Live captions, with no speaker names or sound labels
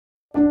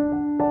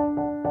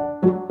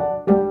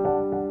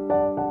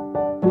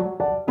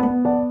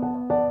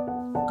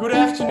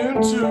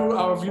morning to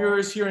our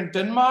viewers here in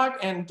Denmark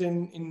and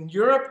in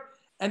Europe,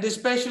 and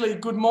especially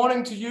good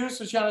morning to you,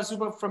 Shoshana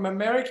Zuboff from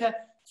America.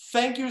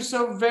 Thank you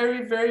so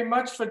very, very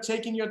much for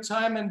taking your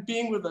time and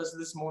being with us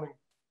this morning.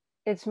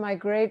 It's my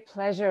great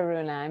pleasure,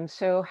 Rune. I'm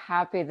so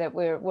happy that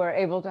we're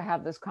able to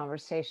have this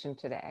conversation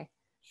today.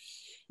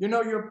 You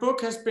know, your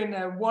book has been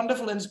a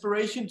wonderful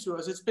inspiration to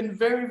us. It's been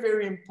very,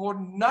 very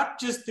important, not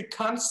just the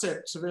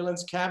concept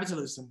surveillance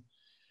capitalism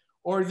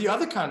or the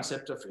other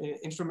concept of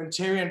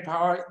instrumentarian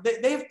power.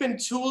 They've been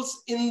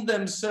tools in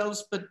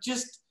themselves, but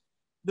just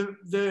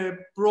the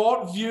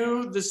broad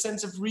view, the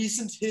sense of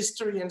recent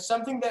history, and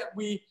something that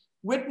we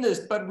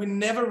witnessed, but we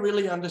never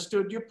really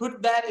understood. You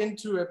put that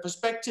into a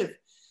perspective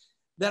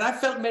that I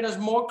felt made us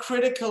more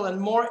critical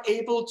and more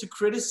able to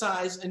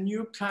criticize a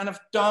new kind of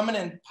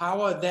dominant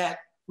power that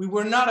we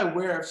were not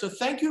aware of. So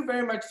thank you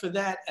very much for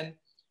that. And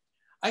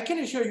I can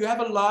assure you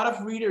have a lot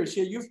of readers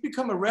here. You've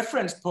become a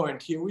reference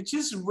point here, which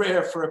is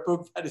rare for a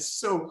book that is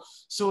so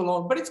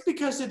long, but it's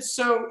because it's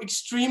so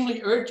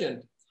extremely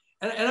urgent.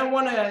 And I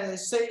want to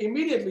say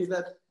immediately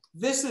that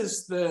this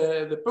is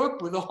the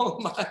book with all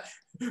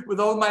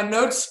my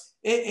notes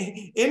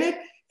in it.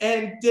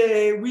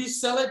 And we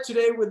sell it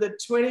today with a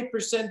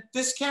 20%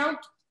 discount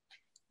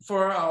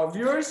for our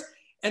viewers.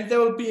 And there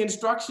will be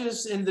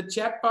instructions in the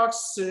chat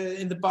box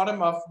in the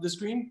bottom of the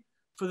screen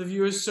for the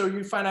viewers, so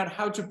you find out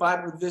how to buy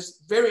it with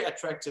this very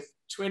attractive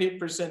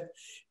 20%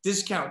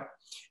 discount.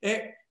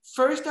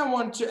 First, I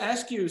want to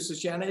ask you,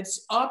 Shoshana,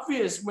 it's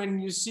obvious when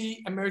you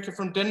see America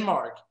from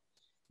Denmark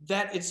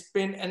that it's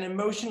been an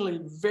emotionally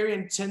very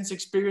intense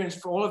experience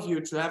for all of you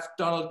to have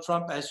Donald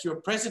Trump as your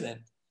president.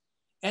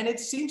 And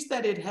it seems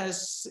that it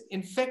has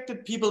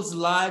infected people's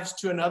lives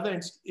to another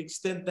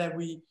extent that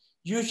we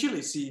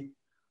usually see.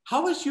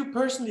 How has you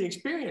personally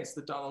experienced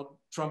the Donald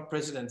Trump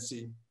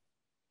presidency?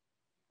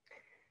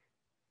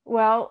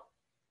 Well,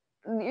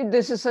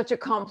 this is such a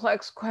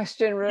complex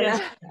question, Rune.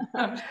 Yes.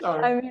 I'm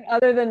sorry. I mean,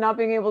 other than not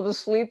being able to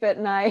sleep at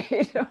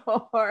night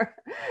or,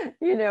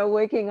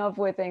 waking up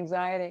with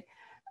anxiety.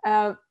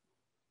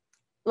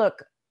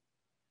 Look,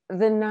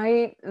 the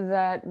night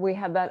that we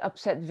had that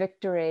upset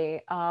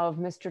victory of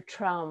Mr.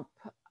 Trump,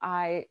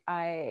 I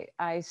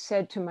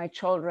said to my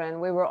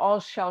children, we were all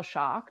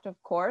shell-shocked, of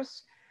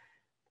course.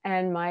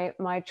 And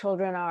my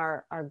children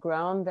are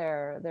grown.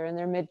 They're in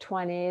their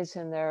mid-20s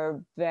and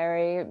they're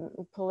very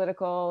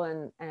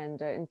political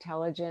and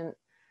intelligent,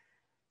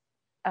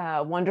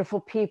 wonderful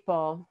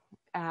people.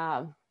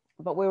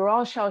 But we were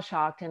all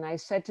shell-shocked. And I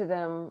said to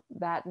them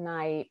that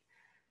night,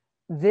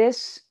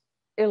 this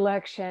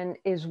election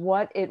is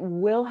what it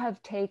will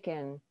have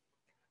taken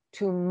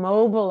to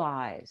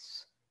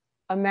mobilize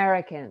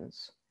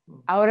Americans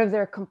out of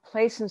their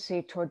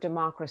complacency toward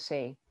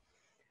democracy,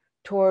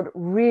 toward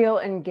real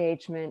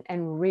engagement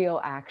and real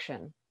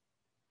action.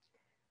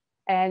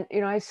 And,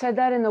 I said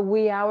that in the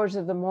wee hours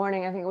of the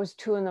morning. I think it was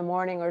 2 in the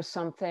morning or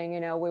something.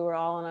 We were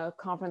all on a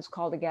conference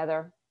call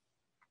together.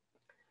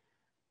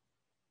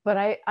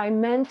 But I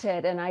meant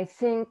it. And I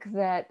think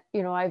that,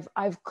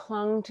 I've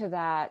clung to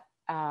that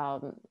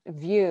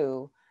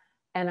view.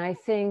 And I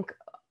think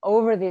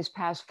over these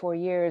past 4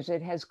 years,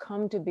 it has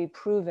come to be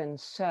proven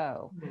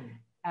so.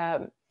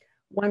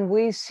 When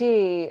we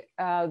see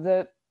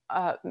the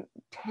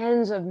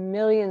tens of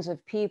millions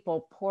of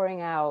people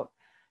pouring out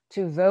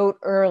to vote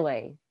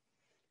early,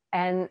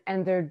 and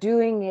they're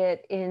doing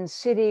it in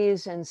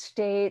cities and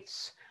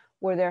states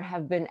where there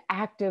have been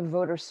active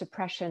voter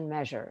suppression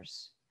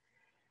measures,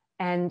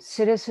 and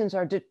citizens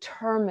are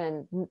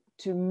determined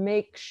to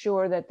make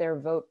sure that their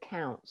vote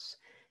counts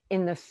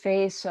in the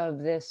face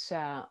of this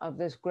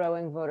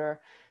growing voter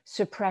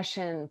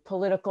suppression,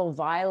 political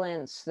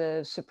violence,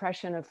 the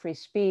suppression of free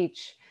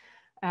speech,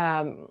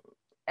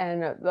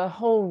 and the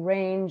whole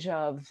range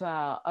of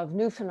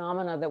new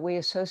phenomena that we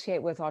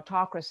associate with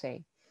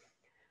autocracy.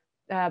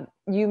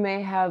 You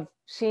may have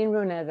seen,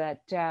 Rune,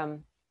 that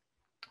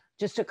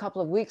just a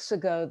couple of weeks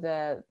ago,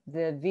 the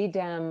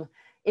VDEM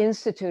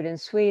Institute in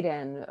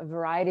Sweden,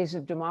 Varieties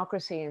of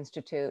Democracy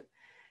Institute,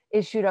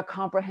 issued a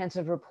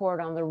comprehensive report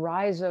on the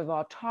rise of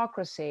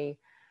autocracy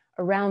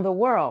around the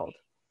world.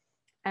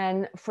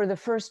 And for the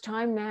first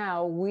time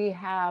now, we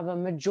have a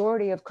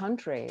majority of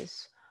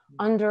countries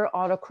under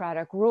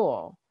autocratic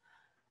rule.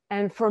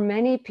 And for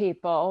many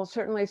people,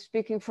 certainly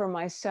speaking for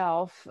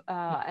myself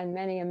and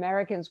many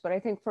Americans, but I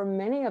think for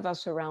many of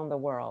us around the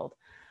world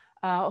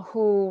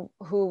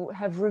who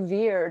have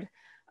revered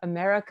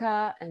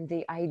America and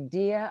the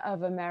idea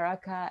of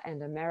America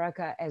and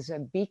America as a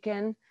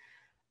beacon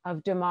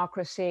of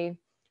democracy,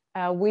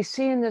 we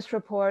see in this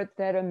report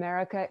that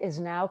America is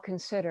now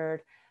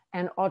considered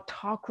an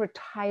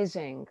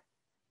autocratizing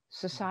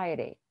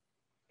society.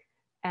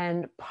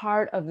 And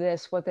part of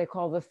this, what they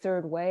call the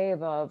third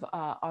wave of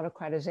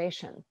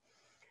autocratization.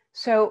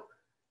 So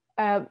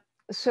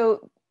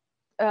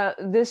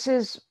this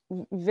is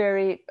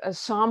very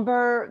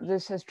somber.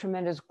 This has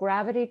tremendous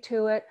gravity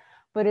to it.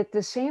 But at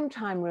the same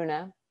time,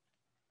 Rune,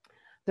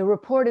 the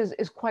report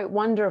is quite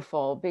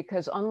wonderful,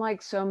 because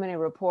unlike so many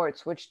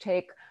reports which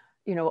take,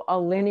 a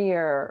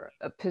linear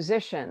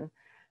position,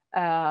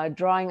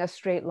 drawing a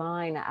straight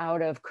line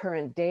out of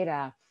current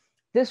data.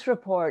 This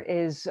report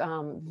is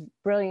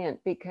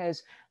brilliant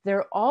because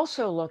they're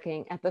also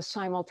looking at the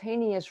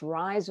simultaneous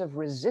rise of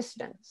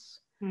resistance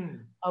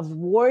of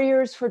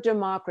warriors for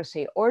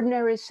democracy,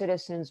 ordinary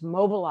citizens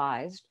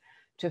mobilized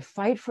to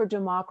fight for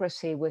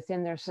democracy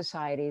within their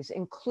societies,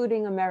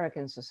 including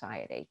American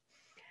society.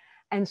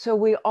 And so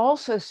we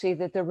also see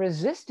that the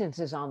resistance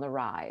is on the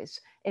rise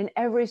in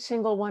every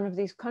single one of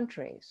these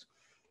countries,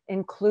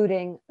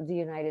 including the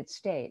United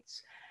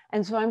States.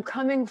 And so I'm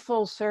coming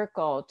full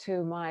circle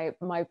to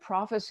my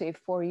prophecy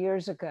 4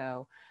 years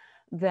ago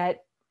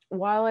that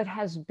while it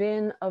has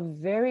been a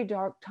very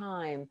dark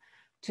time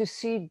to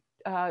see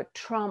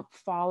Trump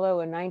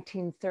follow a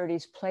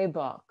 1930s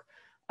playbook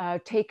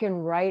taken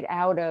right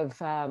out of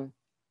the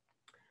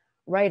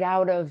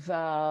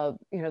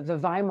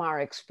Weimar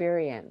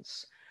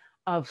experience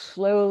of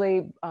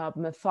slowly,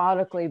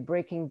 methodically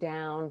breaking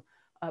down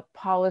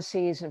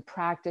policies and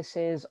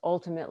practices,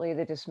 ultimately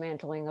the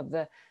dismantling of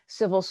the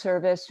civil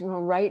service,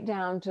 right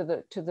down to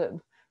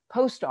the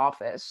post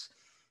office,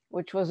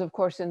 which was, of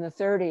course, in the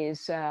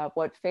 30s,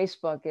 what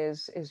Facebook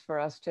is for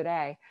us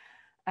today.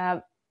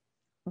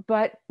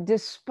 But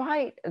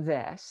despite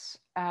this,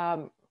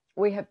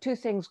 we have two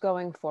things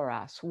going for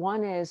us.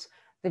 One is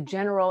the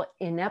general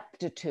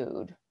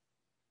ineptitude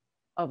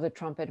of the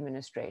Trump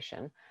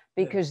administration,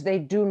 because they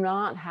do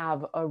not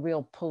have a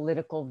real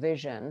political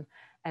vision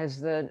as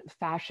the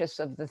fascists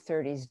of the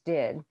 30s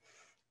did.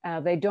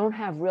 They don't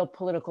have real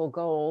political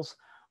goals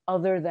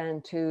other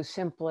than to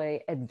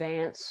simply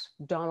advance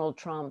Donald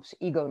Trump's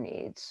ego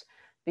needs,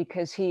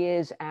 because he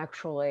is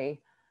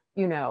actually,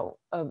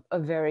 a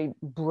very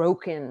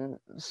broken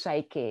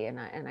psyche. And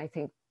I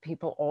think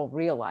people all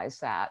realize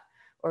that,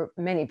 or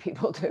many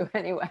people do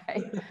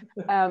anyway.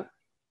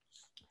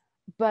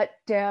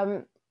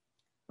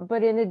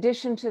 But in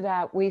addition to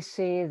that, we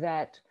see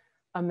that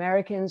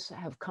Americans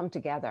have come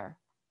together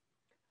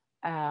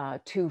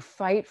to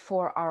fight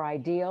for our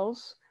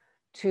ideals,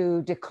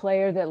 to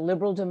declare that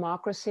liberal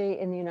democracy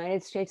in the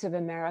United States of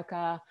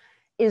America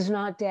is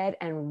not dead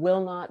and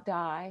will not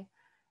die.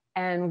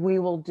 And we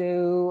will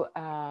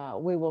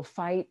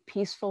fight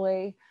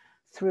peacefully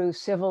through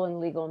civil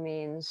and legal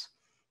means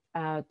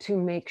to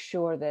make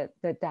sure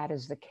that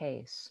is the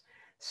case.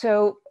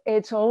 So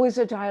it's always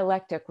a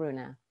dialectic,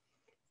 Rune.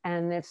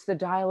 And it's the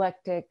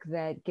dialectic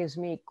that gives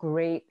me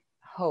great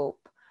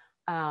hope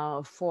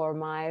for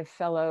my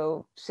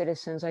fellow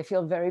citizens. I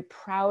feel very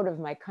proud of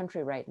my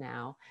country right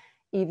now,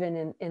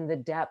 even in the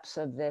depths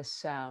of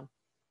this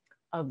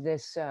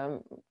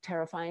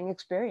terrifying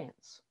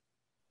experience.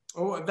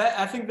 Oh,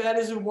 I think that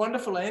is a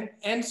wonderful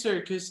answer,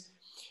 because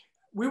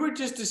we were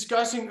just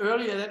discussing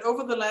earlier that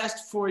over the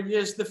last 4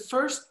 years, the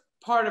first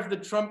part of the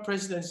Trump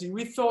presidency,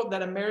 we thought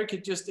that America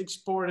just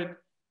exported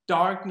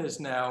darkness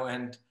now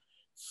and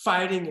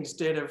fighting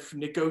instead of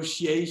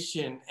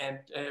negotiation, and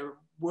a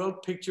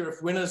world picture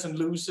of winners and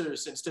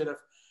losers instead of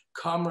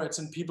comrades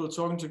and people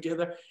talking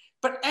together.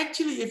 But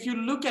actually, if you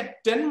look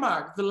at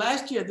Denmark, the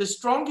last year, the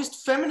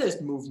strongest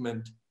feminist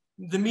movement,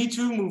 the Me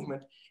Too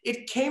movement,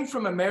 it came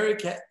from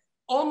America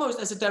almost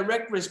as a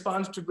direct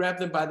response to Grab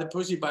Them by the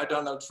Pussy by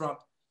Donald Trump.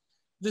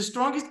 The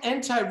strongest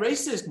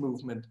anti-racist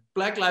movement,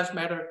 Black Lives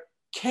Matter,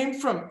 came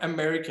from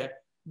America.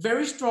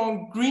 Very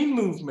strong green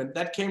movement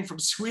that came from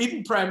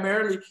Sweden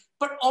primarily,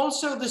 but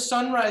also the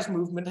Sunrise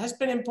movement has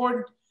been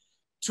important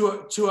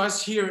to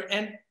us here.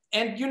 And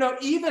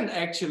even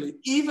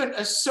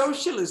a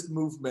socialist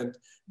movement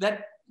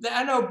that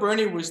I know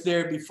Bernie was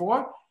there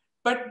before,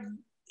 but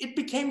it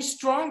became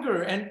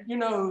stronger. And,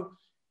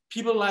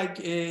 people like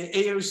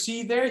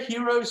AOC, they're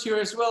heroes here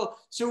as well.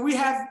 So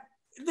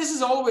this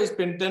has always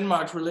been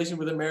Denmark's relation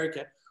with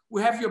America.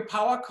 We have your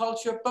power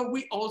culture, but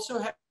we also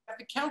have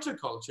the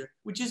counterculture,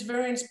 which is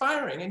very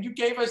inspiring. And you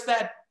gave us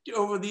that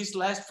over these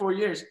last 4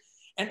 years.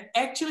 And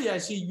actually, I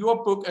see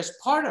your book as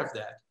part of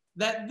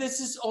that this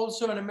is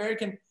also an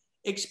American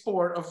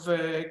export of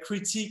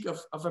critique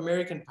of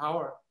American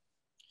power.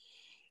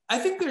 I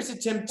think there's a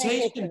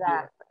temptation Thank you for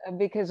that,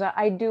 because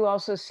I do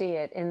also see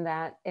it in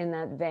that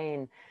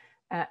vein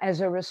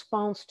as a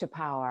response to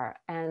power.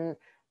 And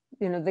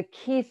the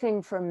key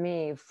thing for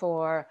me,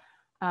 for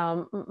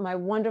my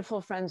wonderful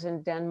friends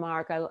in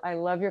Denmark, I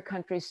love your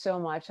country so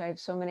much. I have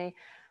so many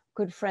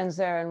good friends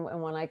there.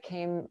 And when I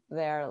came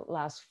there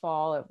last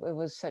fall, it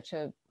was such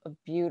a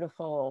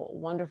beautiful,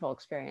 wonderful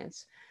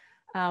experience.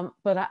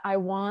 But I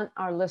want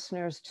our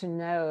listeners to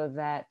know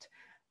that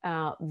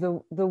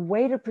the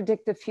way to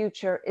predict the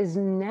future is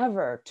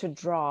never to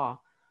draw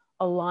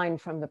a line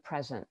from the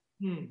present.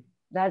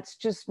 That's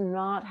just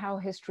not how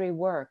history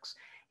works.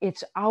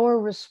 It's our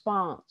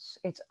response.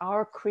 It's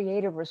our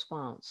creative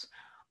response.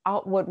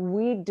 What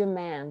we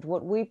demand,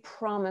 what we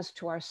promise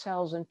to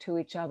ourselves and to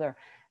each other.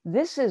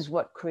 This is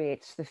what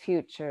creates the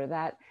future,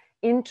 that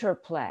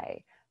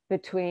interplay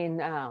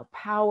between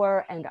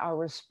power and our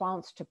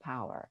response to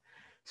power.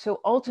 So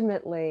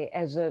ultimately,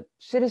 as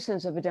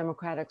citizens of a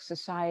democratic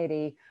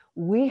society,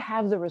 we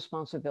have the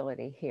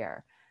responsibility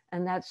here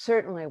And that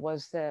certainly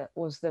was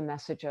the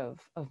message of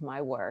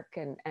my work,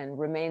 and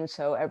remains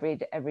so every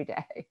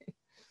day.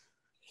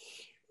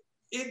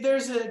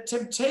 There's a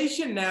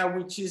temptation now,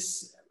 which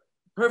is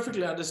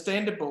perfectly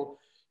understandable,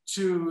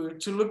 to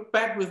look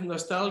back with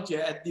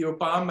nostalgia at the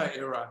Obama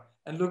era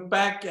and look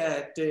back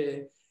at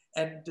the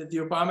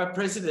Obama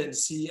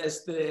presidency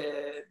as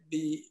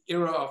the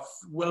era of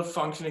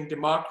well-functioning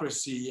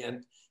democracy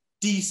and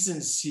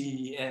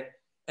decency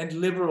and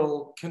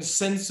liberal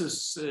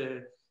consensus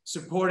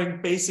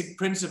supporting basic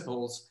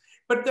principles.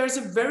 But there's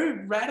a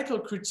very radical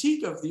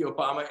critique of the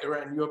Obama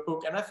era in your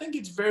book, and I think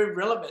it's very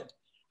relevant.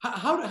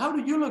 How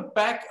do you look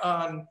back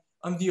on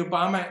the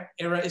Obama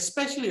era,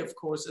 especially, of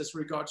course, as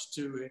regards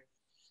to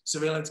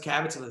surveillance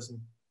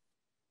capitalism?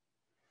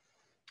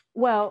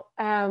 Well,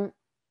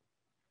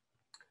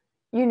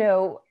 you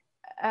know,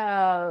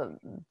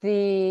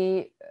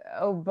 the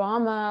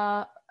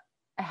Obama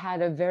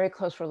had a very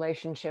close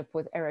relationship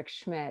with Eric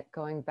Schmidt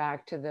going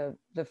back to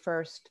the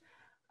first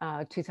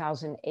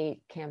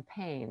 2008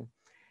 campaign.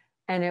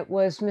 And it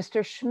was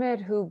Mr. Schmidt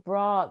who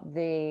brought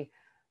the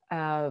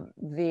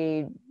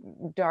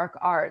dark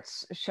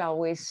arts, shall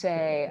we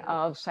say,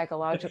 of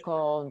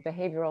psychological and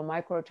behavioral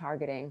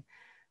micro-targeting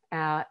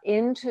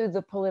into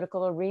the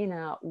political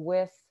arena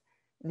with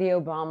the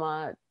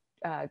Obama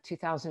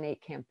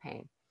 2008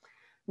 campaign.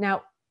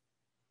 Now,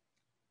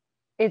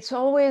 it's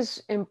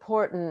always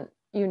important,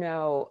 you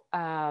know,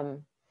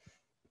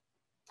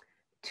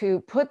 to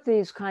put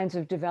these kinds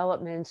of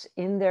developments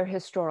in their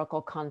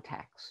historical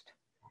context.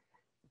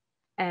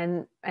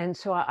 And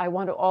so I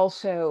want to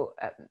also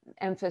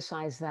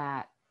emphasize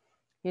that,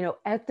 you know,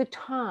 at the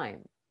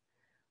time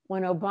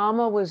when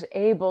Obama was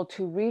able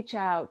to reach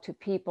out to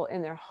people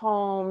in their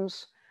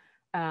homes,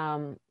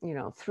 you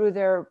know, through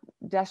their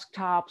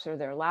desktops or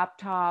their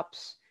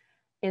laptops,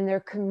 in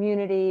their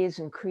communities,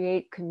 and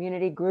create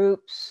community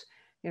groups,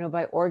 you know,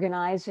 by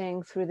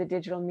organizing through the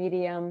digital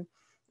medium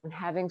and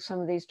having some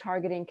of these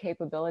targeting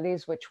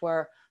capabilities, which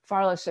were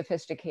far less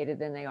sophisticated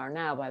than they are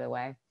now, by the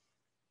way.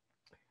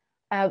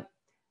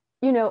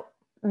 You know,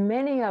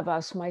 many of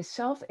us,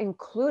 myself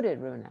included,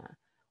 Rune,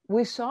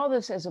 we saw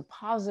this as a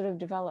positive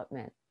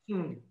development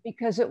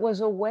because it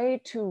was a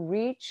way to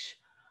reach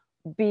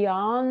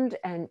beyond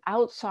and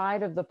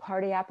outside of the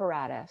party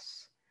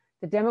apparatus.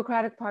 The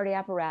Democratic Party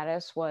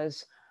apparatus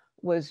was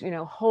you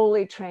know,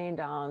 wholly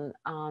trained on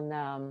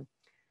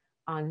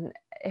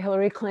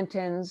Hillary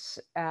Clinton's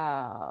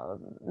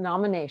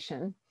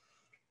nomination,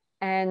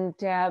 and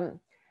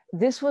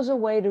this was a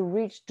way to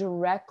reach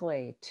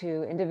directly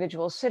to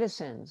individual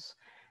citizens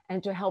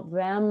and to help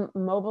them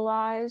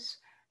mobilize,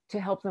 to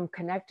help them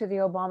connect to the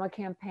Obama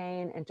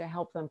campaign, and to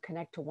help them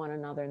connect to one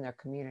another in their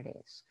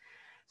communities.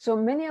 So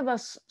many of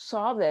us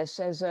saw this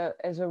as a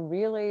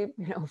really,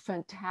 you know,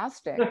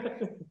 fantastic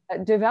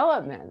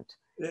development.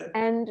 Yeah.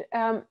 And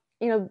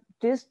you know,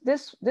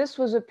 this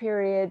was a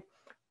period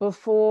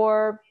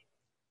before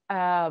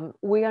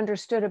we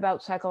understood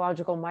about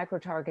psychological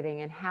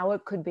micro-targeting and how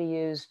it could be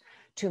used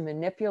to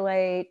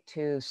manipulate,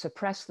 to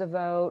suppress the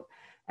vote,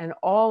 and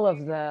all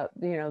of the,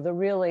 you know, the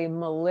really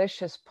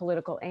malicious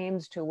political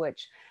aims to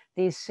which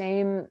these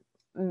same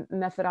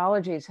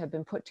methodologies have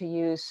been put to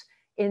use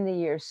in the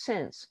years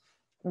since.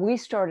 We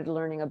started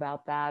learning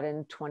about that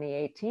in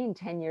 2018,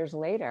 10 years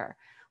later,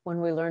 when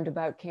we learned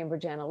about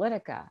Cambridge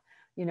Analytica.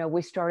 You know,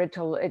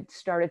 it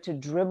started to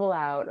dribble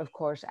out, of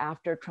course,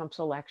 after Trump's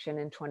election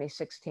in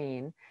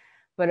 2016.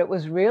 But it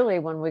was really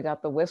when we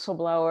got the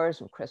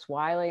whistleblowers and Chris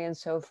Wiley and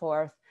so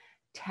forth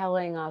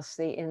telling us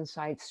the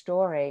inside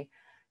story,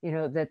 you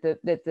know, that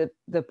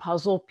the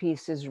puzzle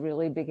pieces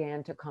really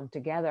began to come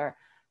together.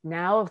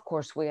 Now, of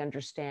course, we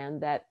understand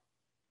that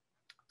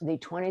the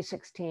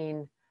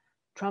 2016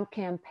 Trump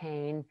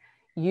campaign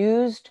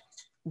used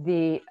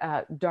the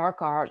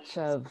dark arts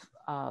of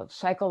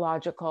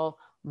psychological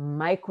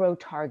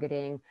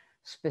micro-targeting,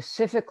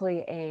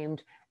 specifically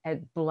aimed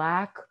at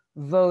Black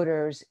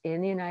voters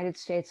in the United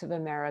States of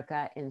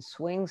America in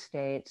swing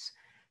states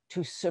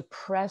to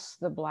suppress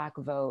the Black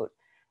vote,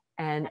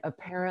 and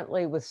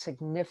apparently with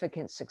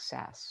significant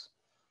success.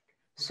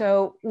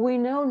 So we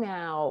know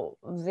now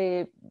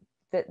that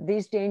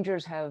these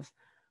dangers have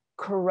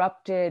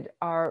corrupted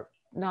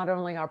not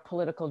only our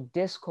political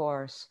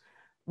discourse,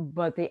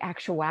 but the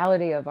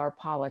actuality of our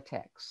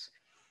politics.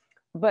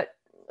 But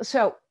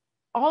so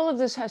all of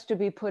this has to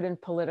be put in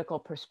political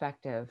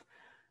perspective.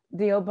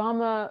 The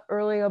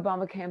early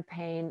Obama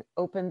campaign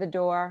opened the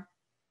door.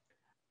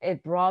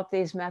 It brought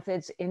these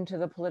methods into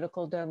the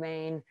political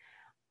domain,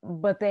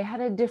 but they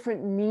had a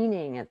different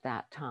meaning at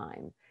that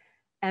time.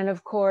 And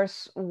of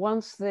course,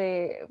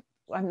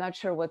 I'm not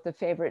sure what the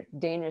favorite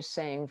Danish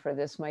saying for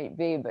this might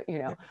be, but you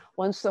know,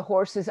 once the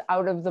horse is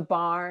out of the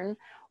barn,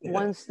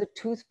 once the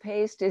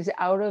toothpaste is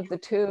out of the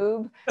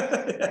tube,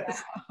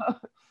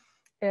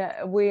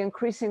 we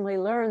increasingly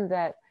learn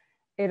that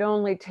it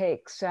only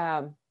takes,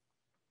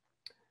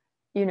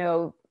 you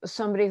know,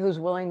 somebody who's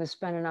willing to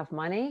spend enough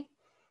money,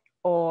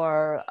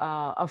 or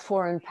a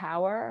foreign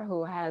power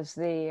who has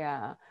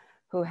the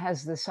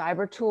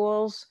cyber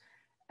tools,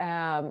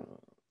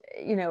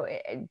 you know,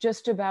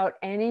 just about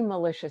any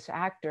malicious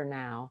actor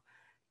now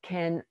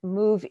can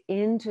move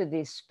into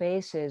these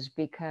spaces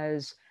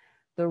because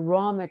the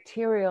raw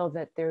material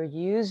that they're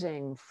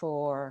using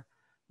for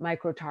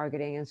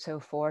micro-targeting and so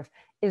forth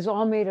is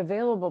all made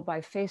available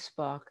by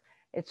Facebook.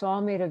 It's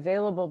all made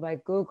available by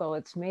Google.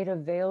 It's made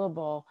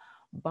available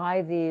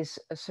by these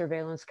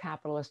surveillance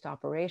capitalist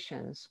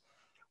operations,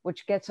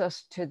 which gets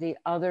us to the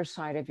other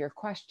side of your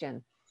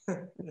question.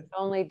 Not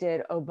only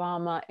did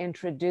Obama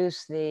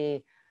introduce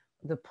the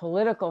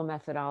political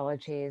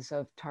methodologies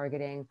of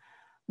targeting,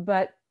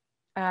 but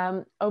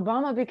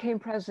Obama became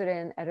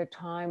president at a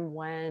time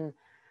when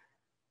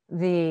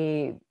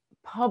the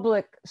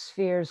public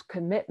sphere's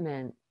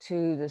commitment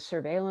to the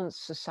surveillance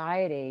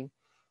society,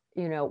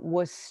 you know,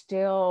 was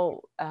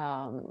still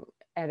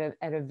at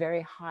a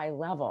very high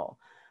level.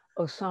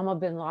 Osama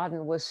bin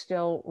Laden was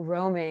still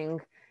roaming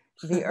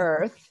the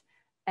earth,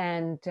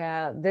 and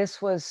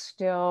this was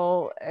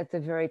still at the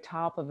very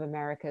top of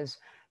America's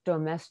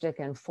domestic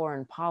and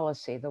foreign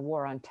policy, the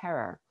war on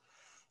terror.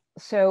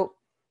 So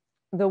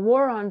the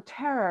war on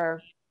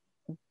terror,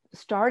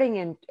 starting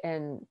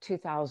in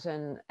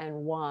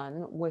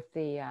 2001 with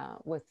the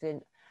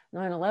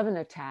 9/11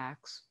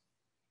 attacks,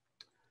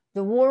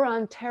 the war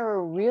on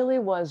terror really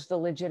was the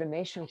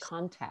legitimation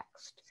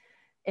context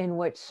in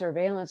which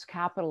surveillance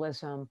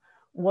capitalism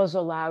was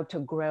allowed to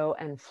grow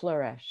and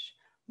flourish.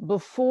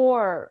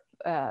 Before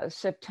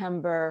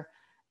September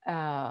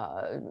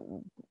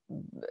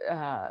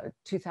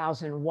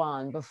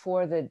 2001,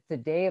 before the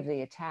day of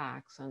the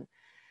attacks on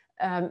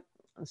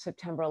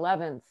September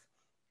 11th,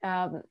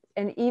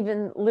 and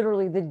even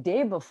literally the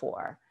day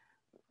before,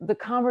 the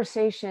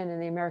conversation in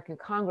the American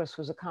Congress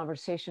was a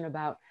conversation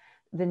about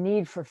the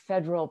need for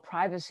federal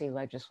privacy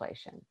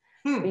legislation,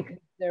 because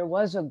there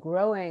was a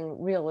growing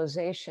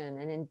realization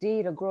and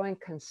indeed a growing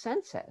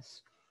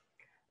consensus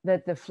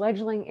that the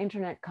fledgling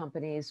internet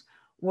companies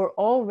were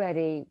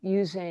already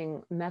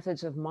using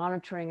methods of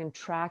monitoring and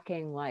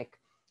tracking like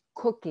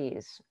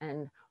cookies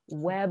and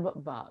web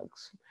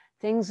bugs,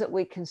 things that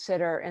we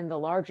consider in the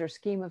larger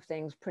scheme of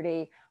things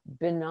pretty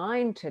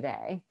benign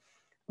today.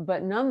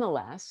 But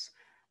nonetheless,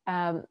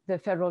 the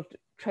Federal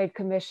Trade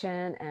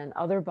Commission and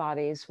other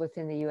bodies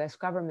within the US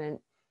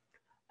government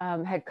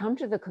had come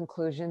to the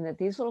conclusion that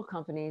these little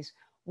companies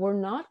were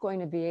not going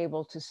to be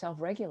able to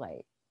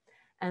self-regulate,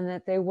 and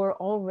that they were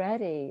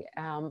already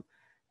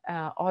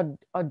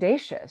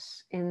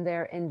audacious in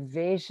their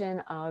invasion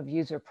of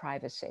user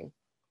privacy.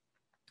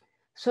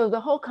 So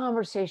the whole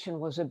conversation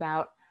was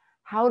about,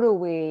 how do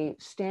we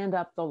stand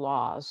up the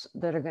laws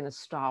that are going to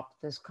stop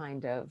this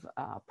kind of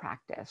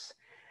practice?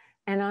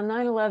 And on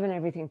 9/11,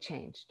 everything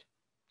changed.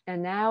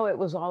 And now it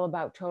was all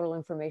about total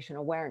information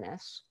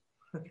awareness.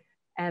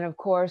 And of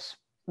course,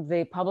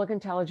 the public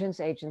intelligence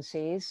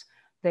agencies,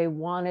 they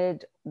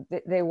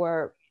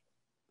were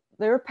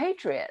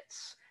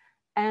patriots.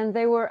 And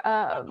they were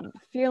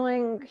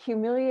feeling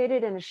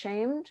humiliated and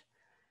ashamed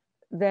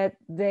that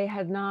they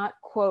had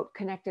not, quote,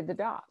 connected the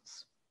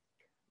dots.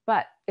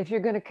 But if you're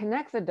going to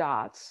connect the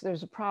dots,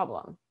 there's a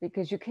problem,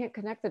 because you can't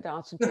connect the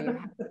dots until you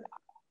have the dots.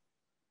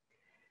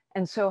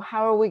 And so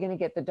how are we going to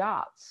get the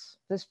dots?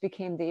 This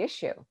became the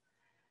issue.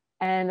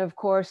 And of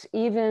course,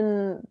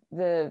 even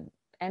the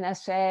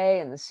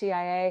NSA and the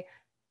CIA,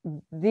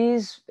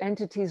 these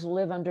entities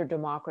live under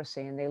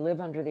democracy and they live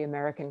under the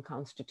American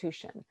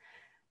Constitution.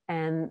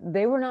 And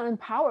they were not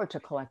empowered to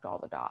collect all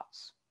the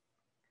dots.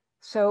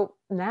 So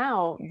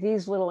now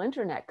these little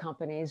internet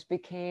companies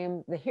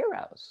became the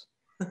heroes,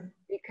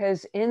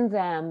 because in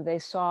them, they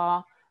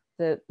saw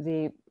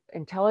the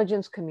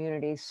intelligence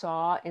community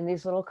saw in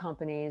these little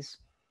companies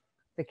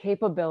the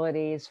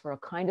capabilities for a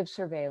kind of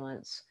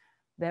surveillance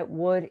that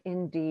would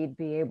indeed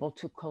be able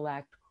to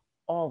collect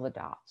all the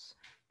dots,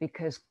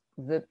 because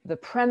the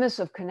premise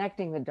of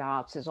connecting the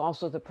dots is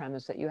also the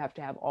premise that you have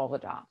to have all the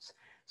dots.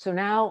 So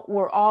now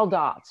we're all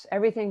dots.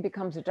 Everything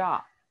becomes a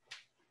dot.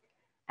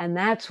 And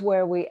that's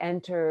where we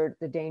entered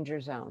the danger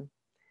zone.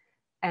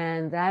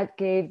 And that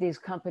gave these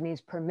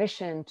companies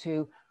permission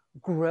to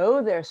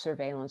grow their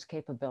surveillance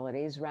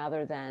capabilities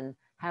rather than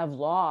have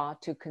law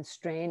to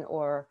constrain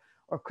or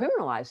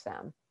criminalize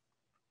them.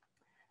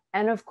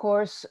 And of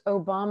course,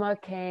 Obama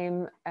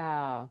came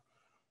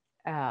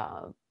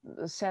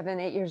 7,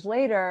 8 years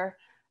later,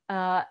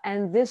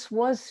 and this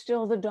was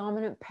still the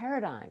dominant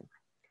paradigm.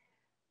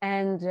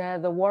 And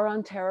the war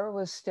on terror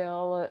was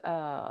still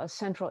a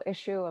central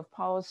issue of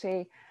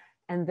policy.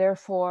 And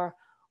therefore,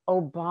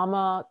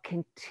 Obama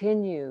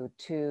continued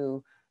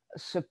to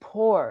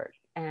support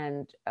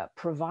and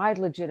provide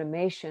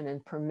legitimation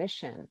and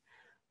permission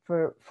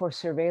for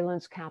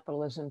surveillance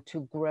capitalism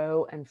to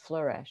grow and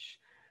flourish,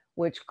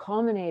 which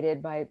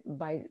culminated by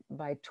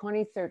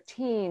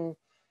 2013,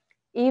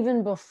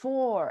 even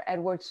before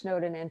Edward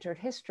Snowden entered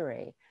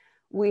history.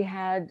 We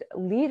had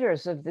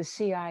leaders of the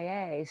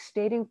CIA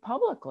stating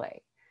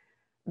publicly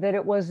that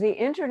it was the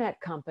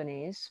internet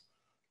companies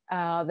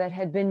that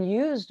had been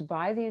used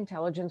by the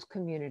intelligence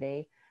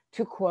community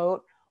to,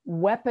 quote,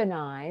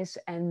 weaponize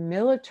and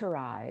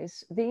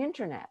militarize the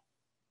internet.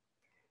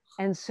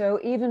 And so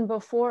even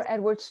before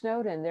Edward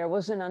Snowden, there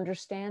was an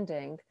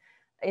understanding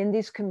in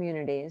these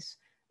communities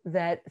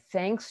that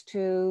thanks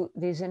to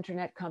these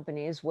internet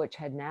companies, which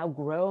had now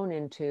grown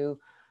into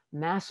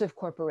massive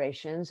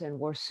corporations and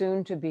were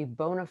soon to be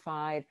bona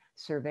fide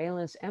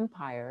surveillance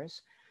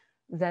empires,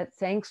 that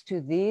thanks to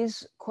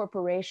these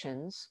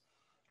corporations,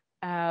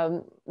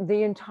 the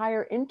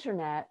entire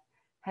internet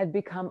had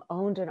become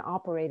owned and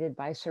operated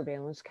by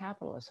surveillance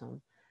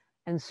capitalism.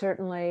 And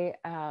certainly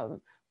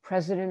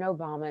President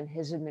Obama and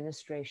his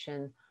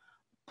administration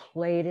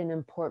played an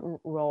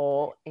important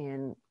role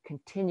in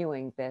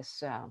continuing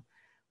this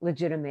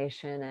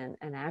legitimation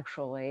and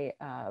actually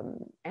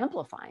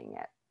amplifying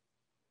it.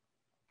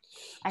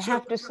 I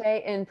have to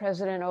say, in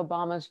President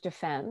Obama's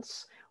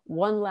defense,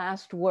 one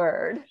last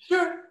word,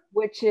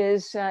 which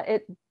is,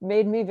 it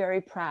made me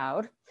very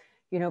proud.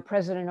 You know,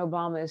 President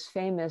Obama is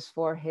famous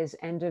for his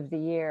end of the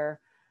year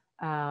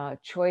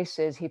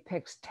choices. He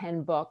picks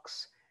 10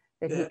 books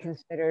that he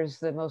considers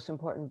the most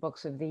important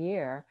books of the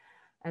year.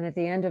 And at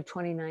the end of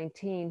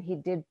 2019, he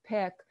did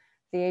pick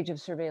The Age of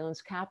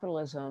Surveillance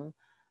Capitalism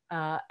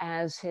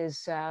as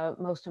his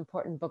most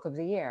important book of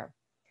the year.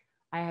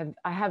 I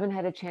haven't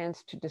had a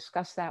chance to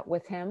discuss that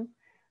with him.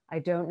 I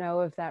don't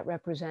know if that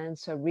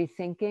represents a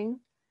rethinking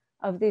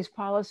of these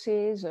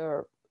policies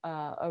or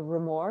a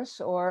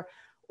remorse, or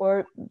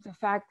the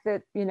fact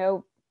that, you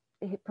know,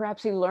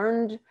 perhaps he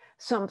learned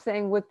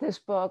something with this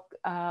book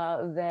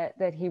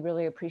that he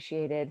really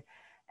appreciated.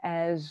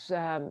 As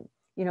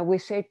you know, we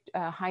say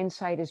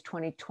hindsight is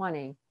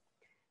 20/20,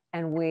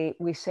 and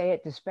we say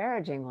it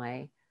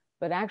disparagingly,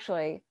 but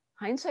actually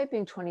hindsight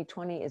being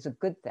 20/20 is a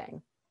good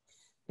thing,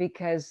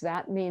 because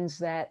that means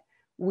that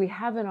we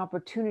have an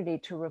opportunity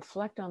to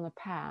reflect on the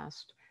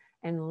past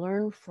and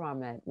learn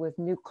from it with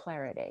new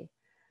clarity.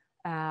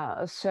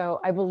 So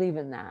I believe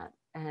in that.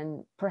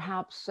 And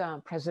perhaps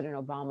President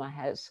Obama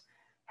has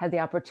had the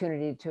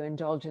opportunity to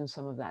indulge in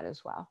some of that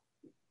as well.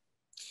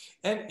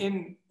 And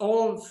in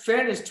all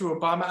fairness to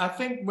Obama, I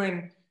think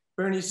when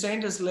Bernie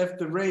Sanders left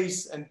the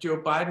race and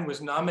Joe Biden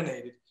was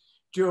nominated,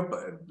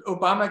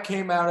 Obama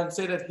came out and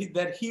said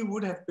that he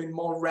would have been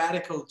more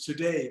radical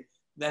today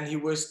than he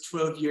was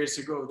 12 years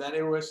ago, that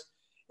it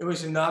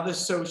was another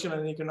social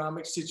and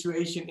economic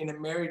situation in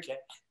America.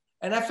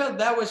 And I felt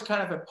that was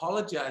kind of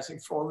apologizing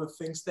for all the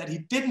things that he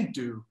didn't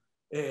do.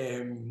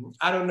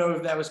 I don't know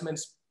if that was meant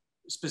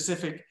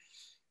specific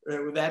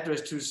with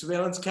address to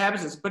surveillance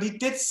capitalists, but he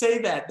did say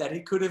that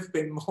he could have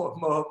been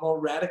more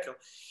radical.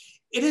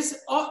 It is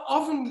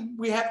often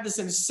we have the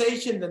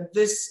sensation that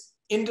this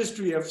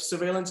industry of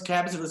surveillance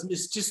capitalism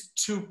is just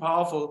too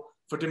powerful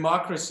for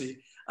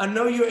democracy. I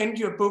know you end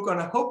your book on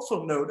a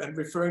hopeful note and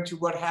referring to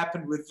what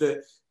happened with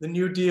the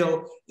New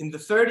Deal in the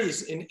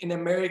 30s in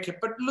America,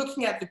 but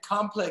looking at the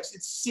complex,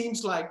 it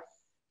seems like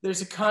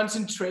there's a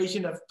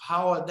concentration of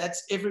power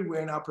that's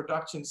everywhere in our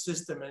production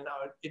system and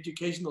our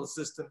educational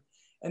system,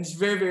 and it's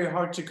very, very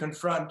hard to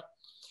confront.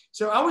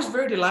 So I was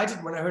very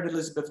delighted when I heard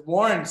Elizabeth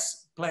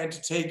Warren's plan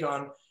to take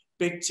on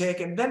big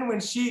tech, and then when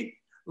she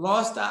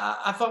lost,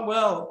 I thought,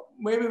 well,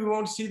 maybe we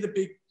won't see the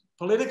big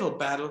political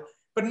battle.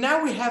 But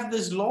now we have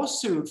this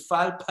lawsuit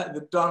filed by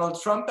the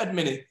Donald Trump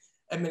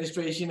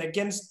administration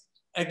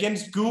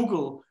against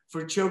Google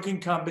for choking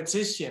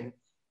competition.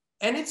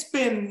 And it's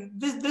been,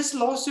 this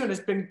lawsuit has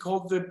been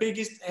called the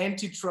biggest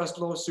antitrust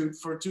lawsuit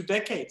for 2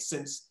 decades,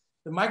 since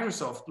the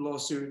Microsoft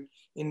lawsuit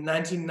in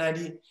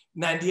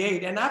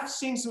 1998. And I've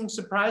seen some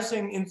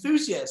surprising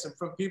enthusiasm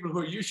from people who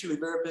are usually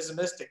very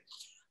pessimistic.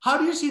 How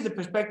do you see the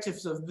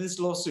perspectives of this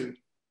lawsuit?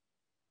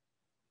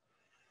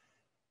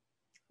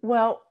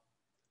 Well,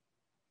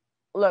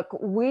 look,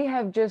 we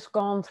have just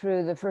gone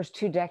through the first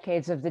 2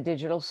 decades of the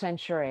digital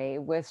century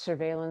with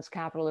surveillance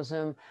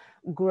capitalism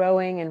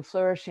growing and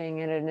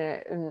flourishing at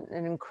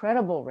an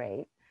incredible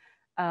rate.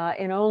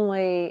 In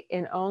only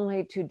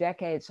 2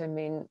 decades, I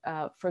mean,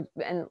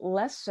 and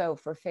less so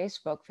for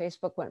Facebook.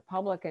 Facebook went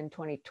public in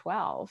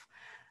 2012.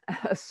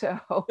 So,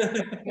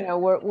 you know,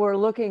 we're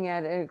looking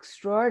at an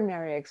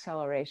extraordinary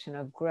acceleration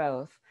of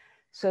growth,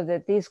 so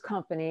that these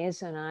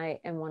companies,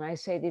 and when I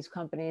say these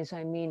companies,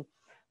 I mean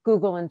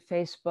Google and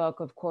Facebook,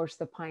 of course,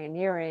 the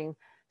pioneering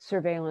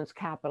surveillance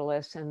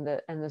capitalists and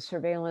the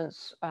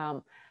surveillance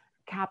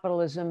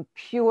capitalism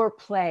pure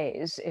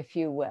plays, if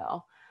you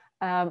will,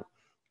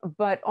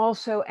 but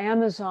also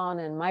Amazon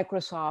and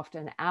Microsoft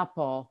and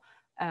Apple,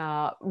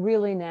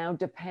 really now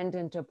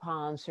dependent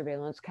upon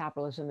surveillance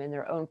capitalism in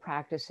their own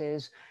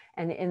practices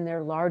and in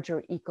their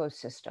larger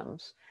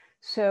ecosystems.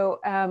 So,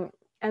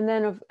 and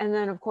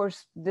then of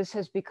course, this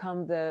has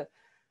become the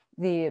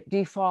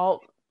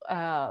default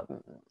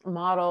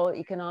model,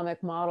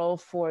 economic model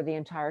for the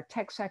entire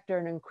tech sector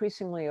and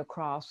increasingly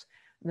across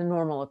the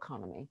normal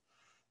economy.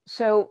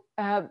 So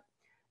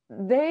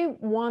they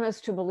want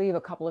us to believe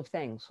a couple of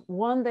things.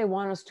 One, they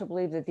want us to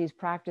believe that these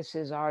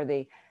practices are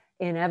the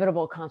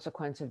inevitable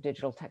consequence of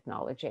digital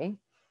technology,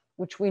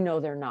 which we know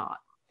they're not.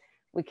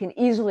 We can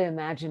easily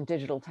imagine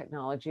digital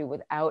technology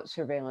without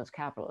surveillance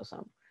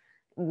capitalism.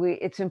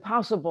 It's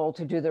impossible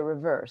to do the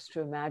reverse,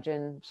 to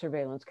imagine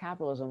surveillance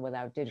capitalism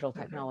without digital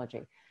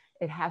technology.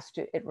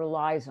 it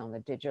relies on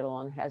the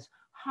digital and has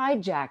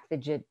hijacked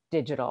the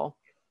digital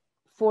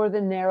for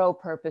the narrow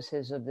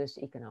purposes of this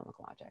economic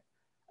logic.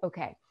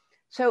 Okay,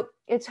 so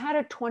it's had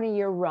a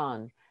 20-year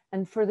run,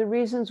 and for the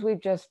reasons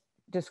we've just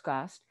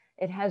discussed,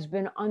 it has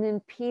been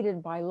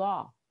unimpeded by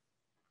law.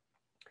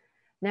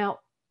 Now,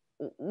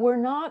 we're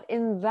not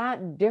in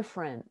that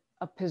different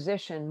a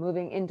position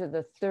moving into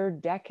the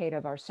third decade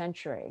of our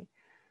century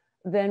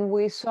than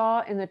we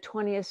saw in the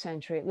 20th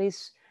century, at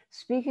least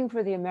speaking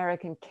for the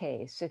American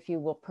case, if you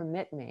will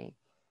permit me.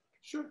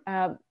 Sure.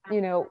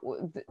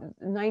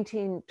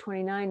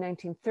 1929,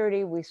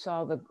 1930, we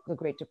saw the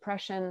Great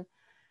Depression,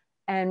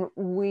 and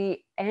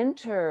we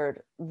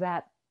entered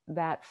that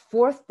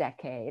fourth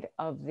decade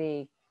of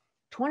the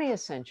 20th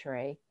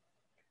century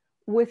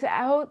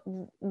without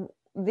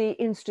the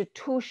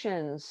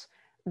institutions,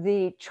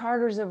 the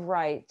charters of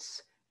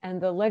rights,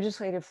 and the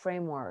legislative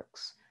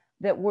frameworks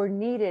that were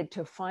needed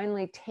to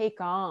finally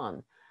take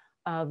on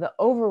the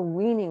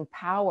overweening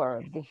power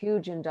of the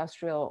huge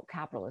industrial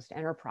capitalist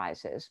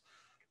enterprises.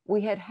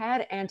 We had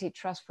had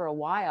antitrust for a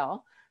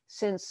while,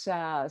 since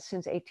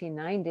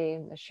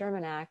 1890, the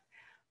Sherman Act,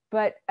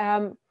 but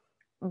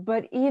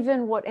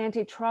even what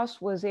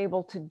antitrust was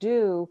able to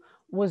do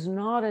was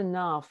not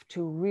enough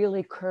to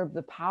really curb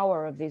the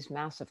power of these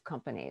massive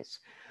companies.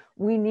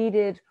 We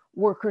needed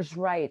workers'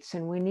 rights,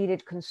 and we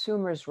needed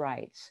consumers'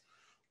 rights,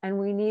 and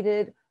we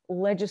needed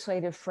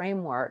legislative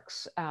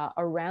frameworks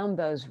around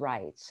those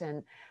rights,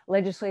 and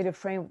legislative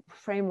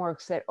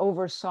frameworks that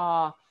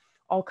oversaw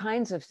all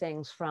kinds of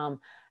things, from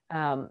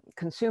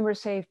consumer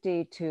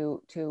safety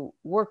to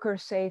worker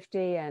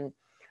safety. And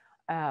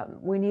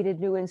we needed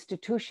new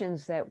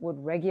institutions that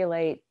would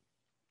regulate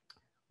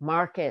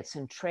markets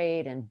and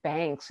trade and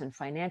banks and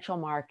financial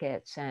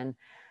markets, and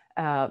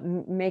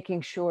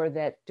making sure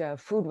that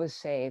food was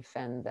safe,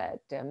 and that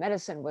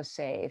medicine was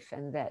safe,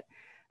 and that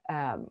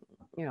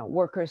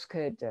workers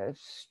could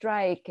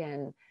strike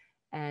and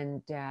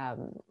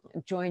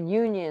join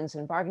unions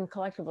and bargain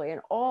collectively,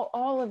 and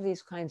all of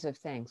these kinds of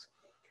things.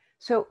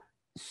 So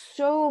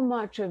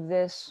much of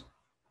this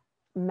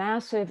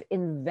massive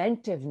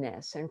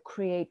inventiveness and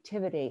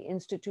creativity,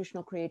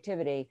 institutional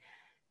creativity,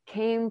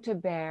 came to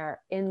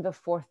bear in the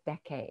fourth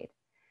decade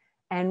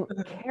and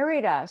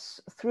carried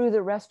us through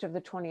the rest of the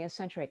 20th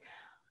century.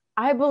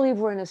 I believe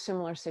we're in a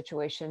similar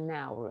situation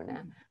now,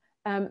 Rune.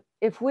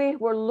 If we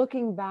were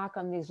looking back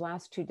on these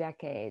last 2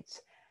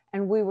 decades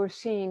and we were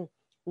seeing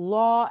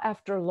law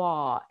after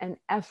law and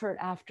effort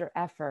after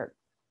effort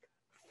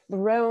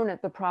thrown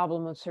at the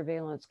problem of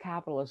surveillance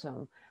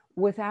capitalism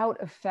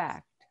without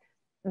effect,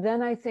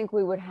 then I think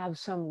we would have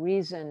some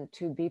reason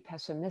to be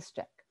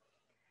pessimistic.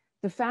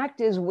 The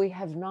fact is, we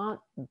have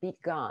not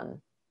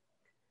begun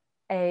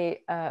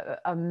a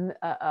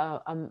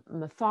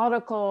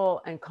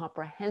methodical and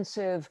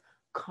comprehensive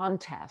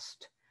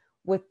contest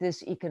with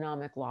this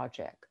economic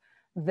logic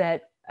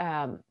that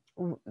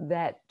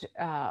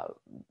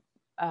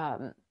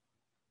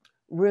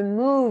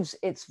removes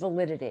its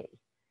validity,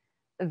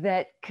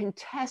 that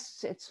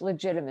contests its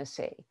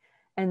legitimacy,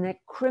 and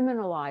that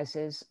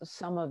criminalizes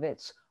some of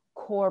its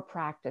core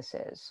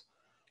practices,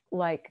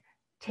 like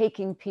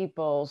taking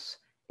people's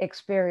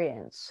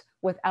experience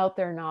without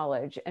their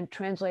knowledge and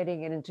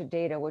translating it into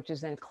data, which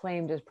is then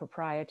claimed as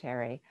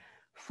proprietary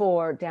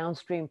for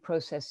downstream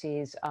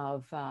processes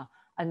of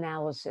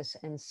analysis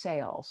and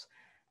sales.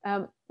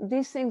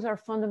 These things are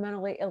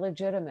fundamentally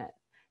illegitimate.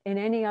 In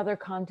any other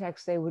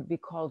context, they would be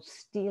called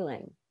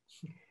stealing.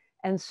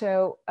 And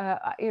so,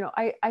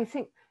 I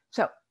think,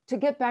 so to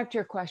get back to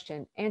your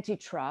question,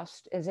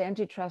 antitrust, is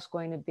antitrust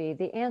going to be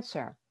the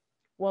answer?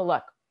 Well,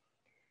 look,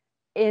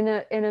 in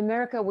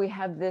America, we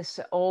have this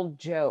old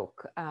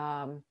joke.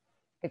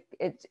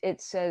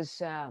 It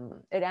says,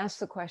 it asks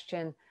the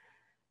question,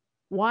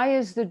 why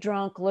is the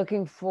drunk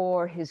looking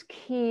for his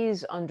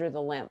keys under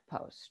the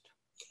lamppost?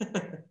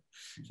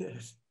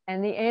 Yes.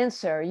 And the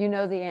answer, you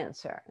know the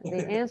answer.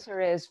 The answer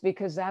is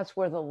because that's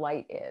where the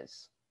light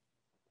is.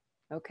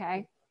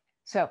 Okay?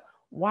 So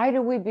why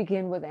do we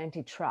begin with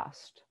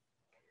antitrust?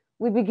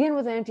 We begin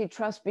with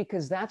antitrust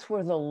because that's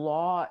where the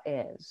law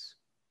is.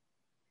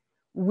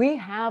 We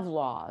have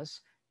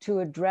laws to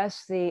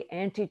address the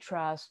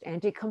antitrust,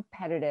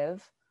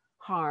 anti-competitive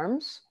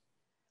harms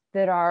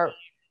that are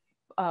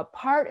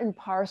part and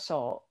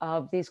parcel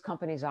of these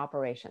companies'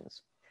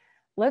 operations.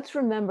 Let's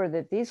remember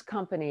that these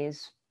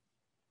companies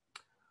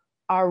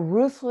are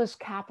ruthless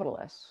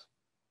capitalists,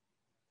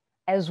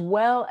 as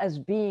well as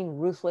being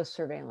ruthless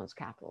surveillance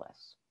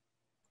capitalists.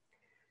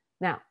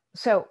 Now,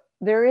 so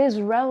there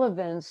is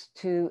relevance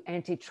to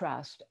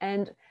antitrust.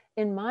 And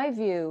in my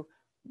view,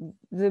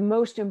 the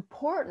most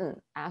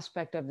important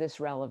aspect of this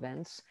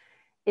relevance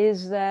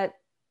is that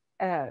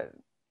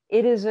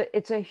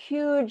it's a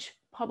huge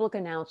public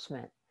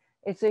announcement.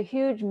 It's a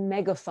huge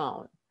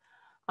megaphone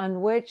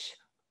on which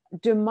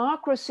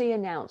democracy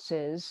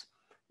announces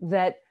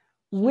that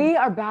we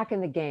are back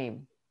in the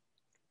game.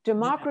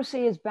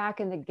 Democracy is back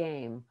in the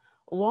game.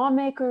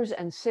 Lawmakers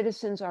and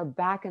citizens are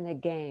back in the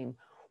game.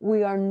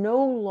 we are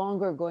no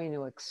longer going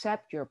to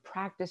accept your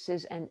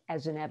practices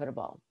as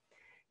inevitable.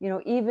 You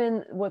know,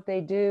 even what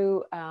they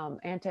do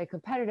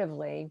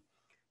anti-competitively,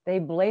 they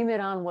blame it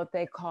on what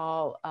they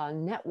call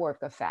network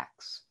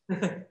effects,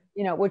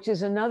 you know, which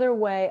is another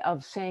way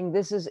of saying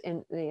this is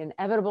the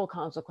inevitable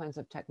consequence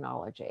of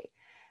technology.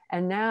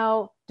 And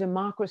now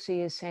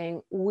democracy is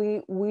saying,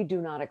 we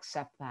do not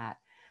accept that.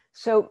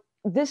 So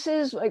this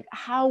is like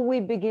how we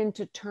begin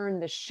to turn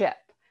the ship,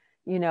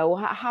 you know,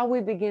 how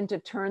we begin to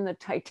turn the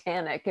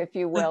Titanic, if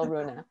you will,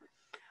 Rune.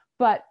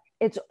 But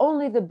it's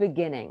only the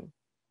beginning.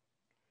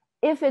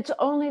 If it's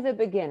only the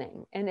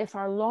beginning, and if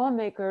our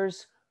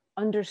lawmakers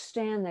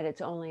understand that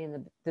it's only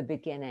in the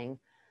beginning,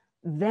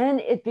 then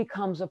it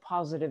becomes a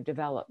positive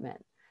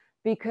development.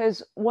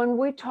 Because when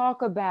we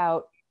talk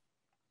about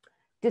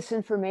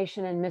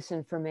disinformation and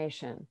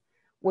misinformation,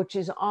 which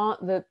is on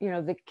the, you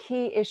know, the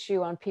key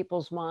issue on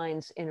people's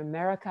minds in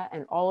America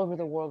and all over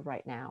the world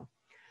right now,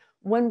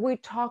 when we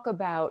talk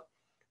about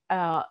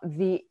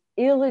the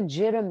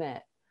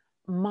illegitimate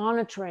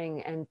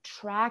monitoring and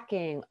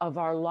tracking of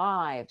our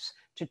lives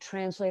to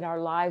translate our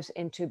lives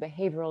into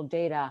behavioral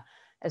data,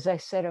 as I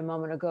said a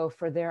moment ago,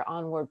 for their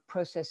onward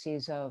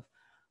processes of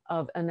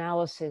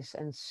analysis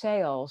and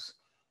sales,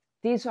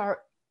 these are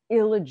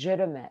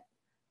illegitimate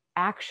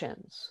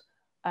actions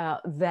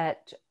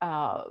that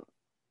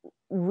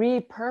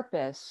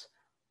repurpose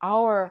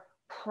our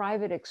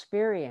private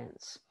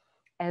experience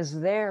as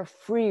their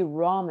free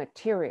raw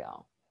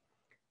material.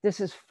 This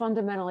is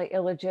fundamentally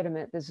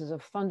illegitimate. This is a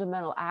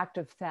fundamental act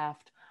of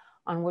theft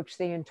on which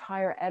the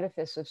entire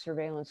edifice of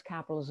surveillance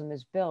capitalism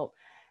is built.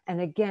 And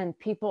again,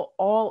 people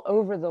all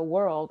over the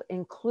world,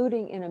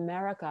 including in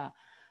America,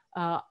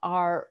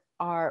 are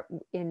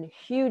in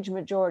huge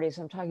majorities.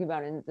 I'm talking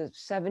about in the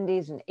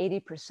 70s and 80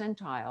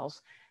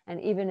 percentiles,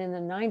 and even in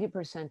the 90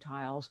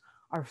 percentiles,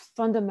 are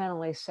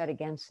fundamentally set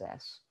against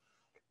this.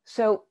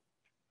 So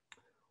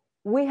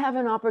we have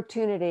an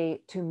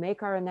opportunity to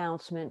make our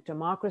announcement.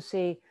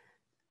 Democracy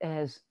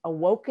has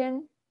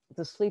awoken.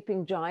 The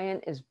sleeping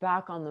giant is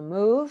back on the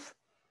move.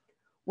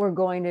 We're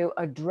going to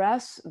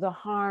address the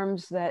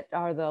harms that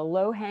are the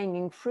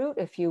low-hanging fruit,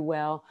 if you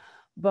will,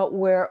 but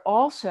we're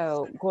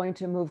also going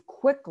to move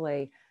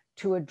quickly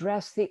to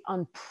address the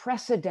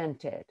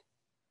unprecedented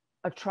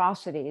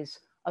atrocities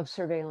of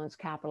surveillance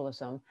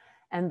capitalism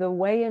and the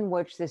way in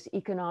which this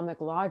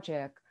economic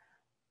logic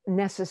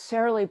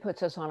necessarily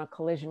puts us on a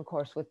collision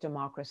course with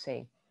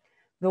democracy,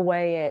 the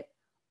way it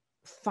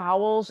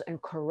fouls and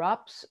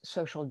corrupts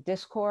social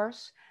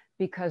discourse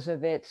because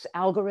of its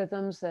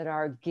algorithms that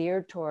are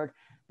geared toward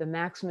the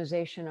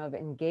maximization of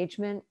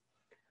engagement,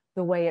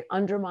 the way it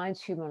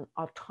undermines human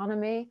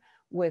autonomy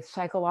with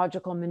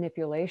psychological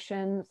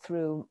manipulation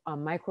through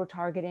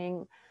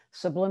micro-targeting,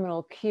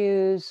 subliminal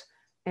cues,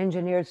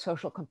 engineered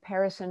social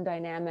comparison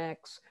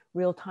dynamics,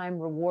 real-time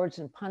rewards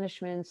and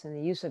punishments, and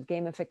the use of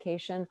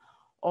gamification,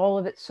 all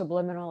of it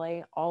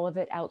subliminally, all of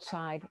it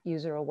outside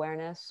user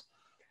awareness,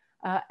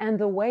 and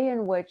the way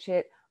in which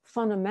it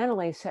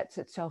fundamentally sets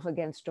itself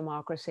against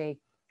democracy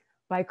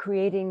by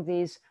creating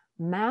these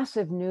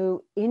massive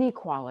new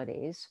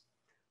inequalities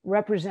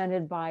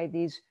represented by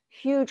these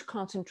huge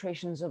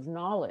concentrations of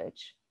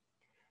knowledge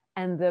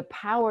and the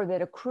power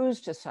that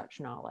accrues to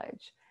such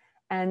knowledge.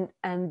 And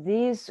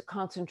these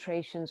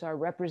concentrations are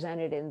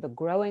represented in the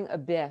growing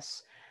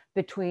abyss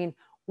between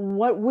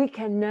what we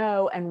can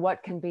know and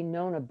what can be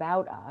known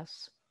about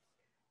us,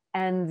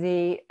 and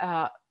the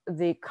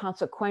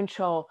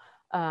consequential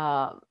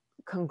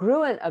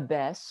congruent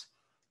abyss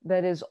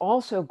that is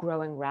also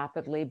growing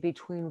rapidly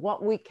between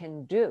what we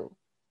can do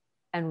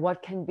and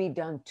what can be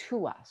done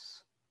to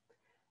us,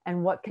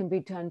 and what can be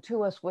done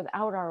to us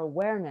without our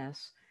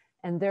awareness,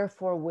 and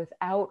therefore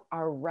without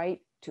our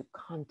right to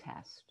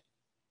contest.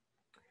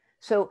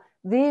 So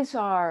these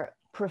are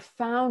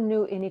profound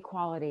new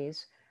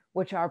inequalities,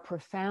 which are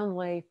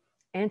profoundly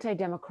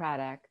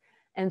anti-democratic.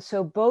 And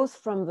so both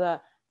from the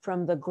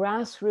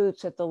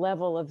grassroots at the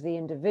level of the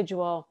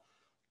individual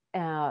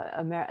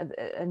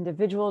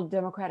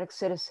democratic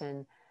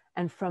citizen,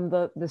 and from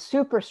the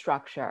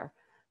superstructure,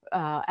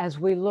 as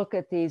we look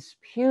at these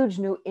huge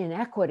new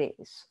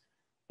inequities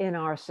in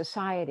our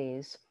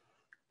societies,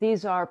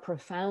 these are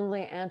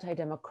profoundly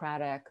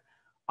anti-democratic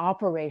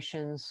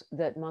operations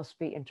that must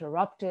be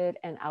interrupted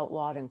and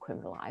outlawed and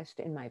criminalized,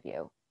 in my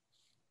view.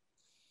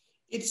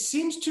 It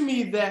seems to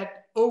me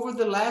that over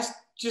the last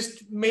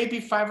just maybe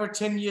 5 or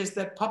 10 years,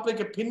 that public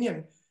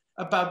opinion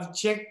about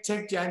the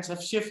tech giants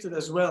have shifted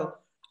as well.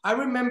 I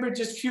remember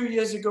just a few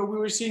years ago, we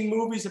were seeing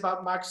movies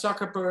about Mark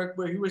Zuckerberg,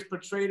 where he was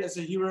portrayed as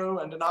a hero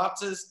and an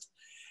artist,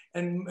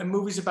 and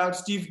movies about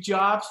Steve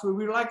Jobs, where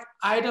we were like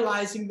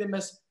idolizing them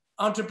as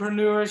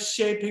entrepreneurs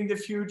shaping the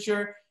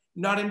future,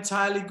 not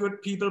entirely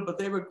good people, but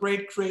they were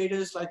great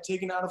creators, like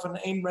taken out of an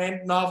Ayn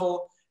Rand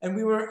novel, and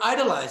we were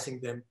idolizing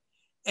them.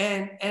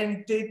 And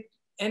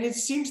it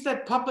seems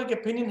that public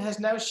opinion has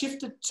now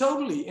shifted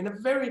totally in a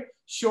very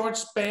short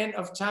span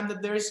of time,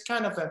 that there is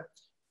kind of a,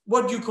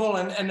 what you call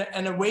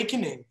an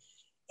awakening.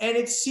 And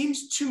it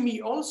seems to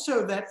me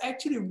also that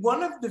actually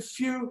one of the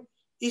few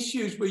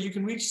issues where you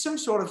can reach some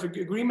sort of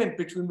agreement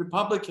between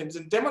Republicans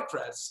and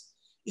Democrats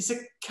is a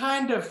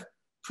kind of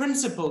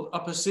principled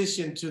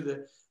opposition to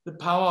the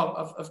power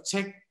of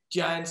tech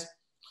giants.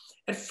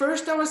 At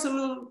first, I was a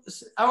little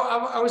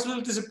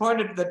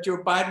disappointed that Joe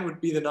Biden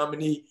would be the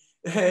nominee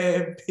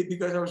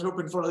because I was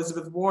hoping for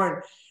Elizabeth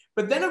Warren.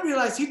 But then I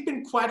realized he'd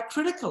been quite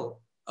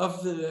critical of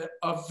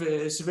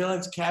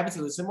surveillance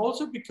capitalism,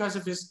 also because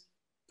of his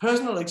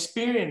personal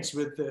experience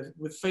with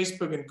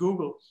Facebook and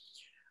Google.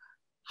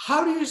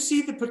 How do you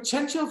see the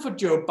potential for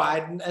Joe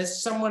Biden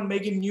as someone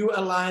making new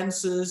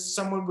alliances,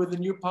 someone with a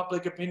new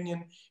public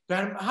opinion?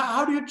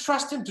 How do you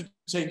trust him to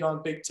take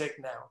on big tech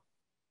now,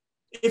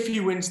 if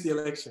he wins the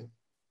election?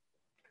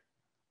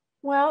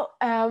 Well,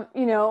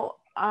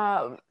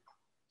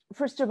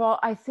 first of all,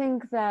 I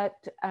think that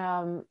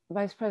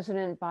Vice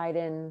President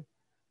Biden,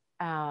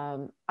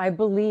 I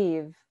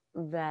believe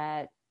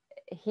that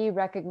he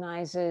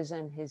recognizes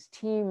and his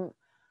team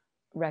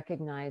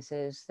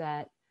recognizes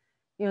that,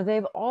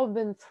 they've all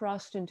been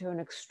thrust into an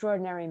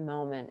extraordinary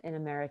moment in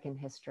American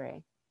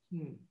history,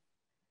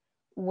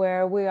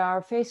 where we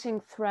are facing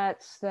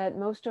threats that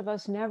most of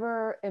us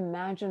never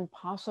imagined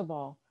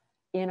possible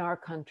in our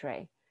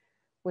country.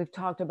 We've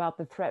talked about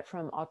the threat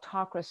from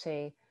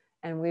autocracy,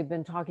 and we've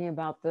been talking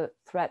about the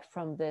threat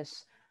from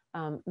this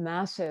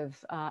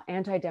massive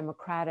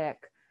anti-democratic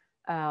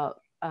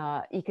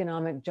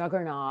economic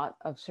juggernaut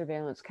of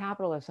surveillance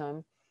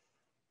capitalism.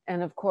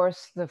 And of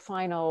course, the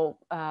final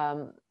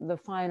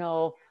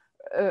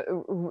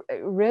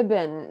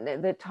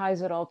ribbon that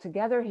ties it all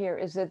together here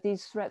is that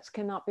these threats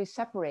cannot be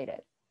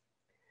separated,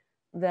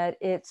 that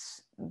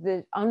it's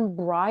the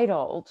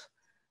unbridled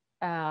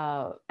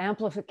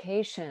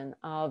amplification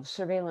of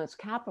surveillance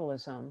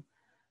capitalism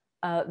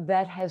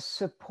that has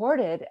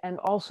supported and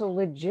also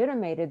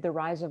legitimated the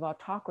rise of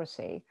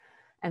autocracy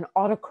and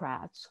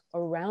autocrats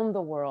around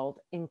the world,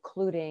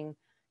 including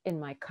in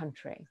my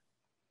country.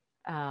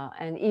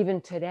 And even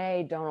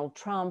today, Donald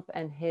Trump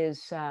and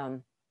his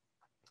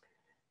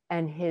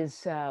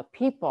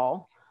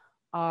people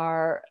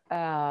are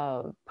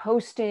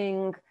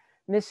posting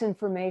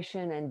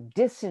misinformation and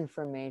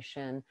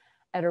disinformation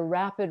at a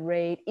rapid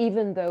rate,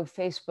 even though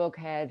Facebook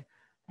had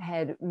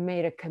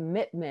made a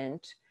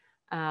commitment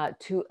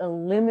to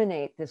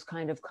eliminate this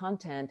kind of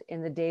content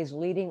in the days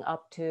leading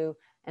up to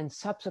and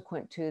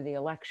subsequent to the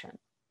election.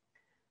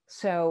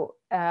 So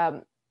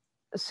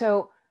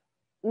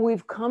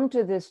we've come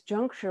to this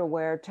juncture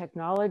where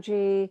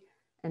technology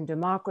and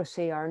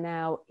democracy are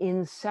now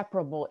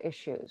inseparable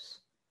issues.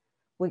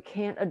 We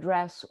can't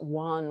address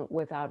one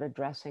without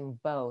addressing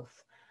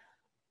both.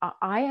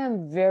 I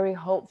am very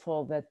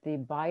hopeful that the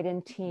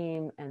Biden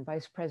team and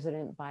Vice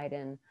President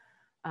Biden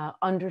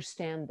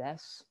understand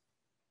this,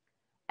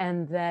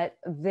 and that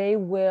they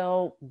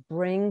will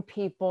bring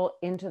people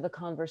into the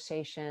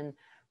conversation,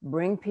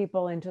 bring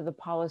people into the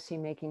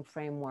policy-making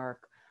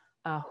framework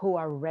who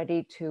are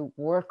ready to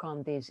work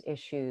on these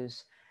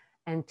issues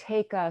and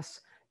take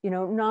us,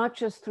 not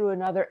just through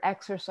another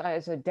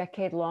exercise, a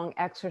decade-long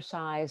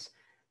exercise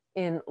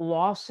in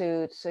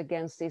lawsuits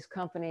against these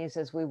companies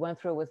as we went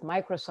through with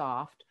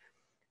Microsoft,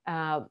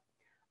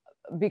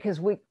 because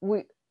we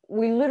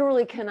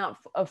literally cannot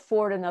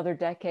afford another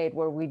decade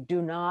where we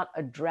do not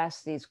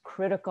address these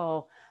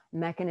critical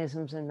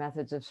mechanisms and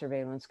methods of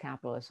surveillance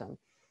capitalism.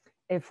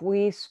 If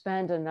we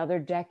spend another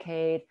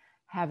decade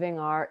having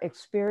our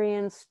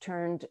experience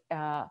turned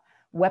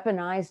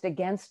weaponized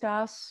against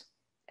us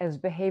as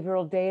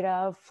behavioral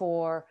data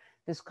for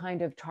this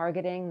kind of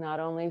targeting, not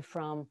only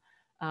from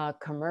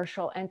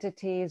commercial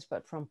entities,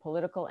 but from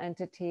political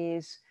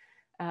entities.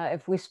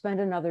 If we spend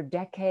another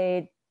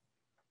decade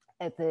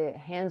at the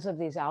hands of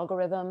these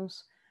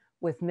algorithms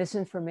with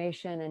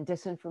misinformation and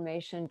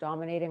disinformation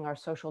dominating our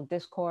social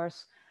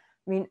discourse,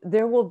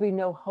 there will be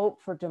no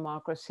hope for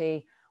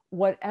democracy,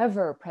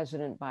 whatever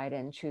President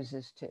Biden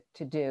chooses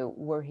to do,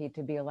 were he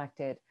to be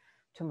elected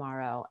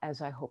tomorrow,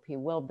 as I hope he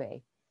will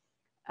be.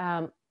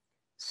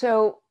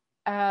 So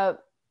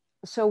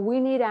we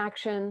need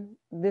action.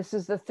 This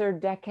is the third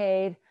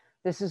decade.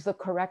 This is the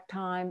correct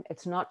time.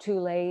 It's not too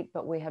late,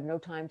 but we have no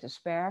time to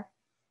spare.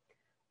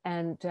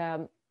 And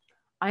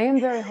I am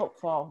very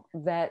hopeful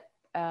that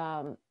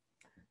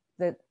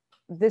that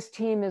this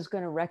team is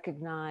going to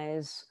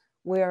recognize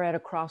we are at a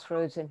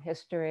crossroads in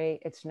history.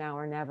 It's now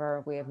or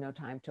never. We have no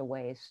time to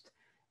waste.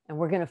 And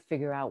we're going to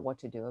figure out what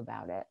to do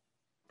about it.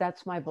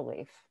 That's my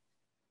belief.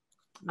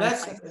 We're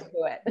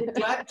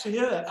glad to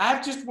hear that. I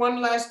have just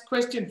one last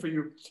question for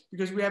you,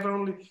 because we have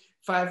only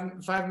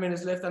five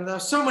minutes left, and there are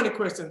so many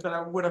questions that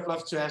I would have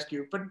loved to ask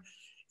you. But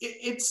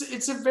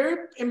it's a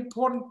very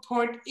important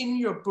point in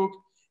your book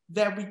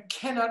that we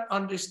cannot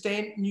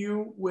understand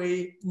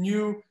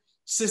new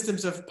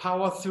systems of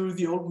power through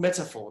the old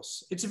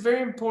metaphors. It's a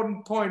very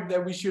important point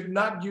that we should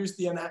not use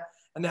the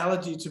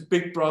analogy to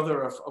Big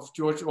Brother of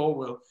George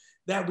Orwell,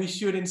 that we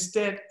should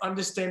instead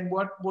understand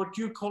what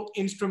you call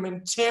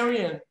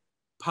instrumentarian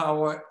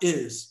power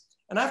is.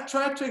 And I've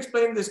tried to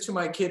explain this to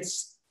my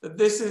kids, that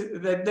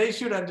they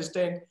should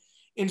understand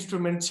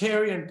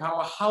instrumentarian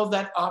power, how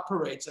that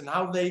operates and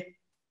how they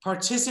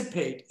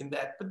participate in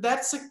that. But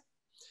that's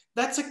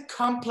a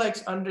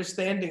complex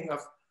understanding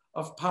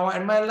of power.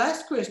 And my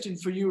last question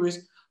for you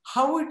is,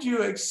 how would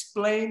you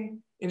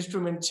explain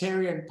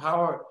instrumentarian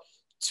power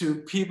to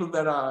people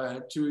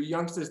to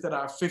youngsters that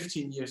are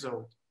 15 years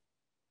old?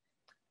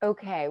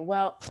 Okay,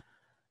 well,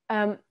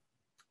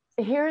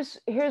 here's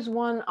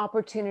one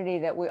opportunity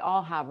that we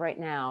all have right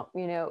now.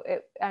 You know,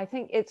 I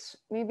think it's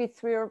maybe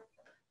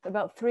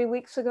about 3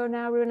 weeks ago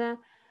now, Rune,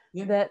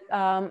 yeah, that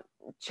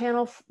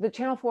the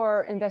Channel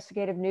 4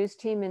 investigative news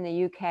team in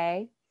the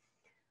UK,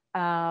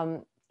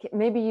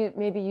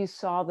 maybe you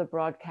saw the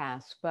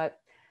broadcast, but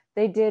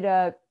they did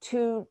a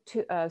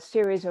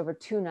series over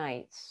 2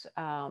 nights.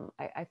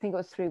 I think it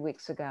was 3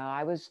 weeks ago.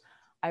 I was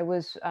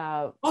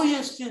oh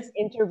yes,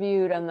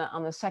 interviewed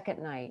on the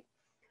second night,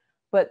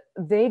 but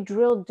they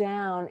drilled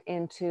down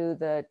into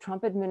the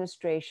Trump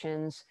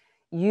administration's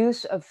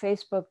use of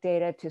Facebook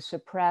data to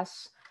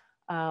suppress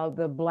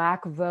the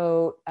Black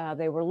vote.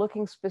 They were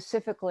looking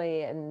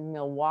specifically in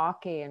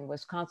Milwaukee and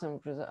Wisconsin,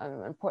 which was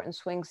an important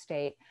swing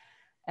state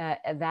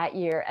that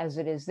year as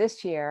it is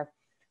this year.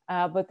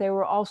 But they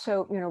were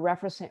also, you know,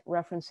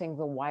 referencing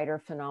the wider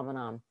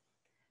phenomenon.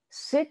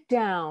 Sit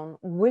down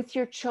with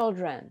your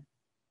children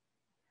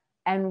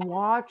and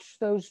watch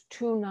those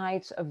 2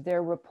 nights of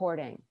their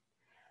reporting,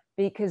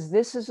 because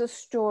this is a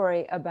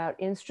story about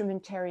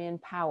instrumentarian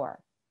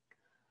power.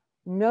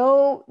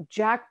 No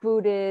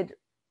jackbooted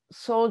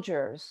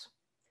soldiers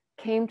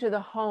came to the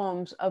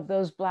homes of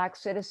those Black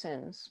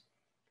citizens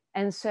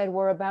and said,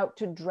 we're about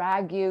to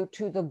drag you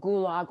to the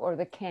gulag or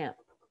the camp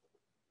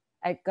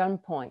at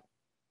gunpoint.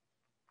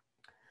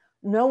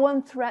 No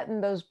one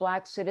threatened those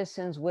Black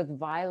citizens with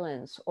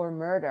violence or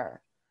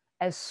murder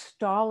as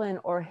Stalin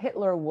or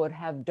Hitler would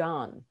have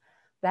done.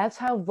 That's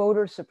how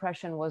voter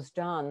suppression was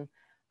done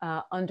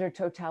under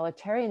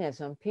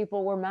totalitarianism.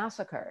 People were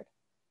massacred,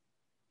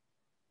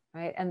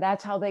 right? And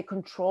that's how they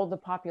controlled the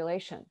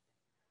population.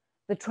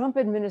 The Trump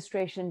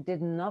administration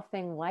did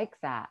nothing like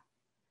that.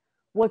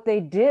 What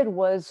they did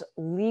was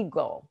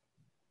legal.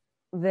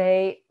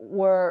 They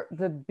were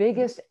the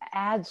biggest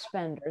ad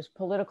spenders,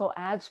 political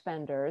ad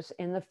spenders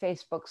in the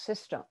Facebook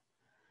system.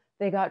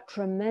 They got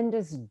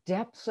tremendous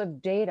depths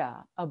of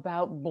data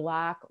about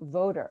Black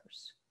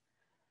voters.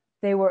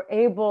 They were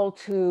able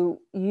to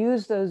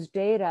use those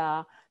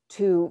data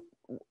to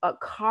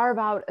carve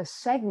out a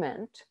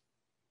segment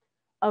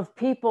of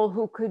people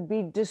who could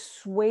be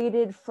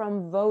dissuaded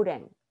from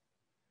voting,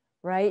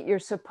 right? You're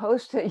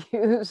supposed to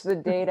use the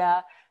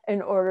data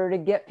in order to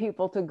get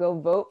people to go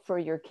vote for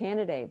your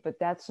candidate, but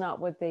that's not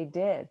what they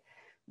did.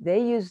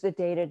 They used the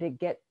data to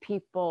get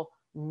people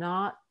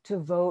not to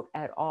vote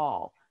at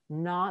all,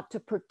 not to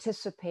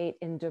participate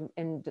in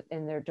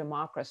their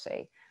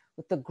democracy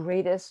with the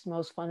greatest,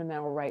 most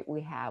fundamental right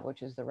we have,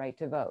 which is the right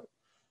to vote.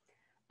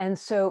 And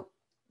so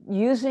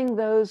using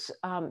those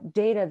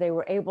data, they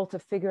were able to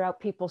figure out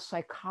people's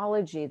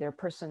psychology, their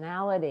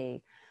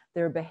personality,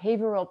 their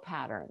behavioral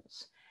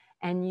patterns,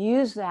 and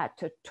use that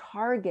to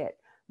target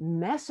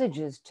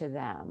messages to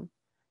them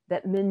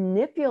that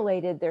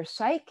manipulated their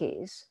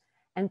psyches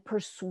and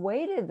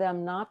persuaded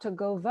them not to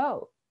go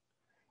vote.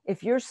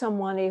 If you're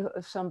somebody,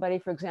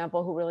 for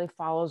example, who really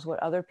follows what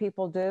other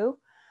people do,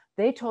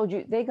 they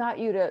got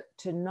you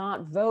to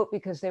not vote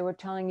because they were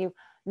telling you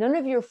none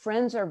of your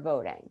friends are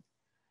voting.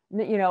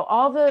 You know,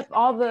 all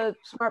the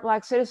smart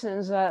Black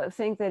citizens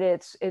think that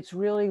it's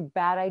really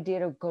bad idea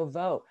to go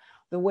vote.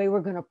 The way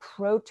we're going to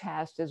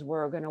protest is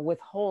we're going to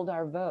withhold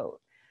our vote.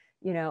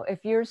 You know,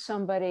 if you're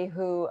somebody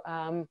who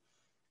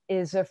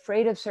is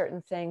afraid of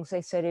certain things,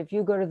 they said, if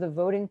you go to the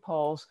voting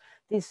polls,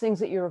 these things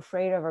that you're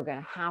afraid of are going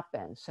to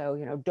happen. So,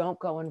 you know, don't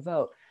go and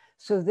vote.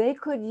 So they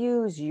could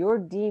use your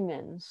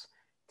demons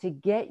to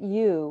get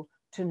you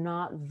to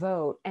not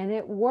vote. And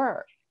it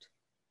worked.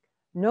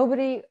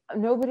 Nobody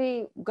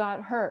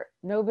got hurt.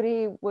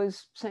 Nobody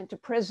was sent to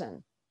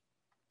prison.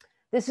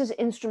 This is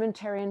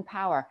instrumentarian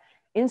power.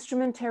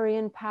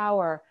 Instrumentarian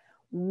power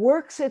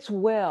works its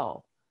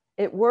will.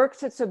 It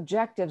works its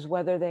objectives,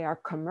 whether they are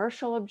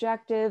commercial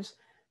objectives,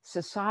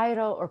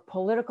 societal or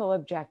political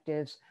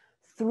objectives,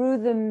 through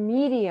the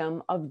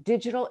medium of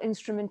digital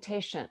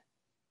instrumentation.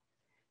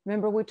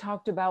 Remember, we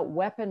talked about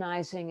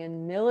weaponizing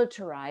and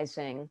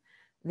militarizing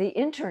the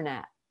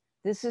internet.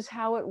 This is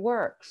how it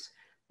works,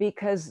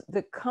 because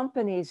the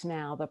companies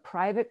now, the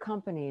private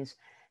companies,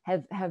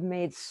 have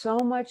made so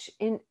much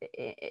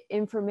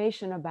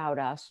information about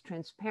us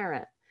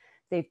transparent.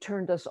 They've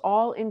turned us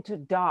all into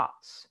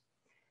dots.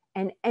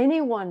 And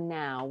anyone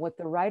now with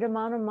the right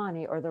amount of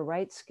money or the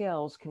right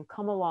skills can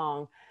come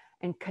along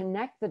and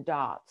connect the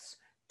dots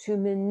to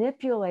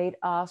manipulate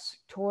us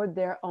toward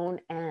their own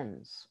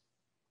ends.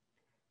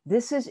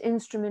 This is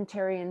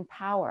instrumentarian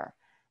power.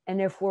 And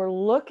if we're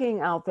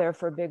looking out there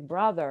for Big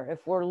Brother,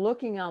 if we're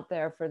looking out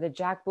there for the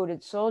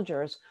jackbooted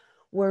soldiers,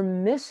 we're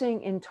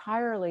missing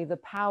entirely the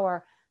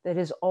power that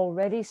is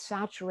already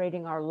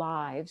saturating our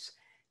lives,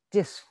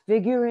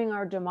 disfiguring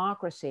our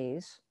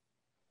democracies.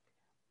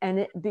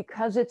 And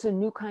because it's a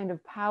new kind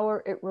of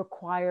power, it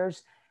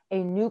requires a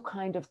new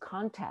kind of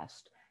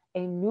contest.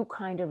 a new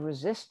kind of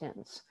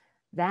resistance.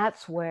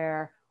 That's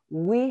where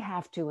we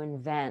have to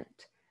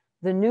invent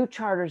the new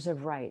charters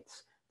of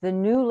rights, the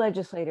new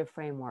legislative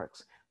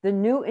frameworks, the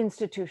new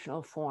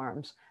institutional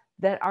forms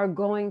that are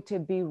going to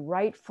be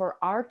right for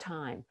our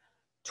time.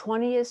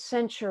 21st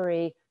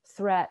century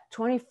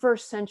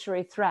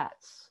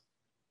threats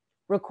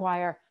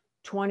require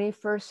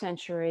 21st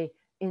century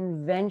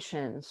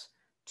inventions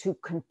to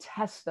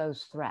contest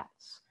those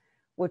threats,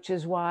 which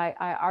is why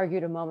I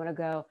argued a moment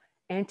ago,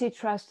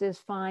 antitrust is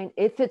fine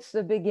if it's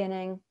the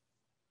beginning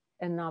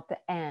and not the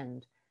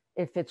end.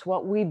 If it's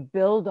what we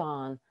build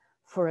on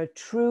for a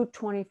true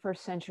 21st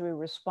century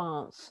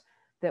response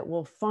that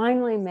will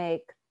finally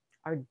make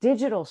our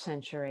digital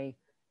century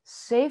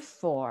safe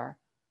for,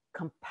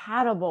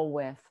 compatible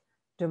with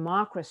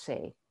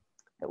democracy,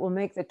 that will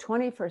make the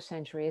 21st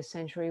century a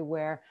century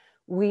where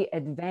we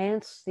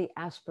advance the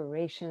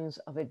aspirations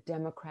of a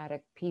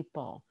democratic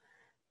people.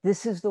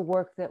 This is the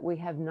work that we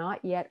have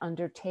not yet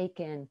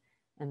undertaken,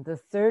 and the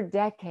third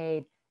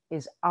decade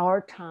is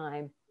our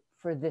time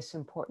for this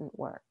important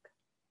work.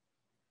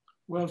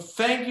 Well,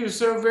 thank you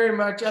so very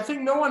much. I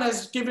think no one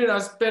has given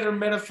us better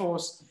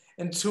metaphors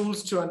and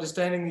tools to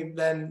understanding it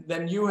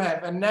than you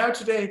have. And now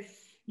today,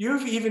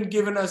 you've even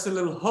given us a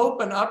little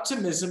hope and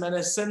optimism and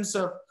a sense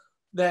of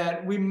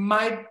that we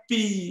might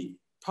be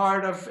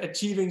part of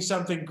achieving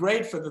something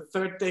great for the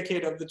third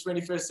decade of the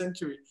 21st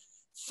century.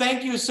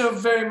 Thank you so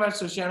very much,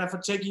 Shoshana, for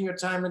taking your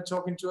time and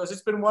talking to us.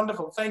 It's been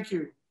wonderful. Thank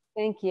you.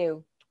 Thank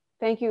you.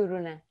 Thank you,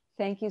 Rune.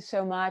 Thank you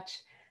so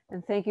much.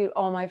 And thank you,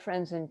 all my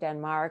friends in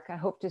Denmark. I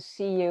hope to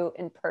see you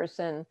in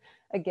person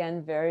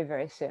again very,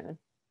 very soon.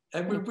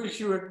 And we wish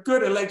you a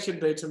good election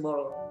day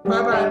tomorrow.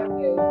 Bye-bye.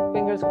 Thank you.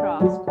 Fingers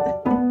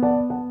crossed.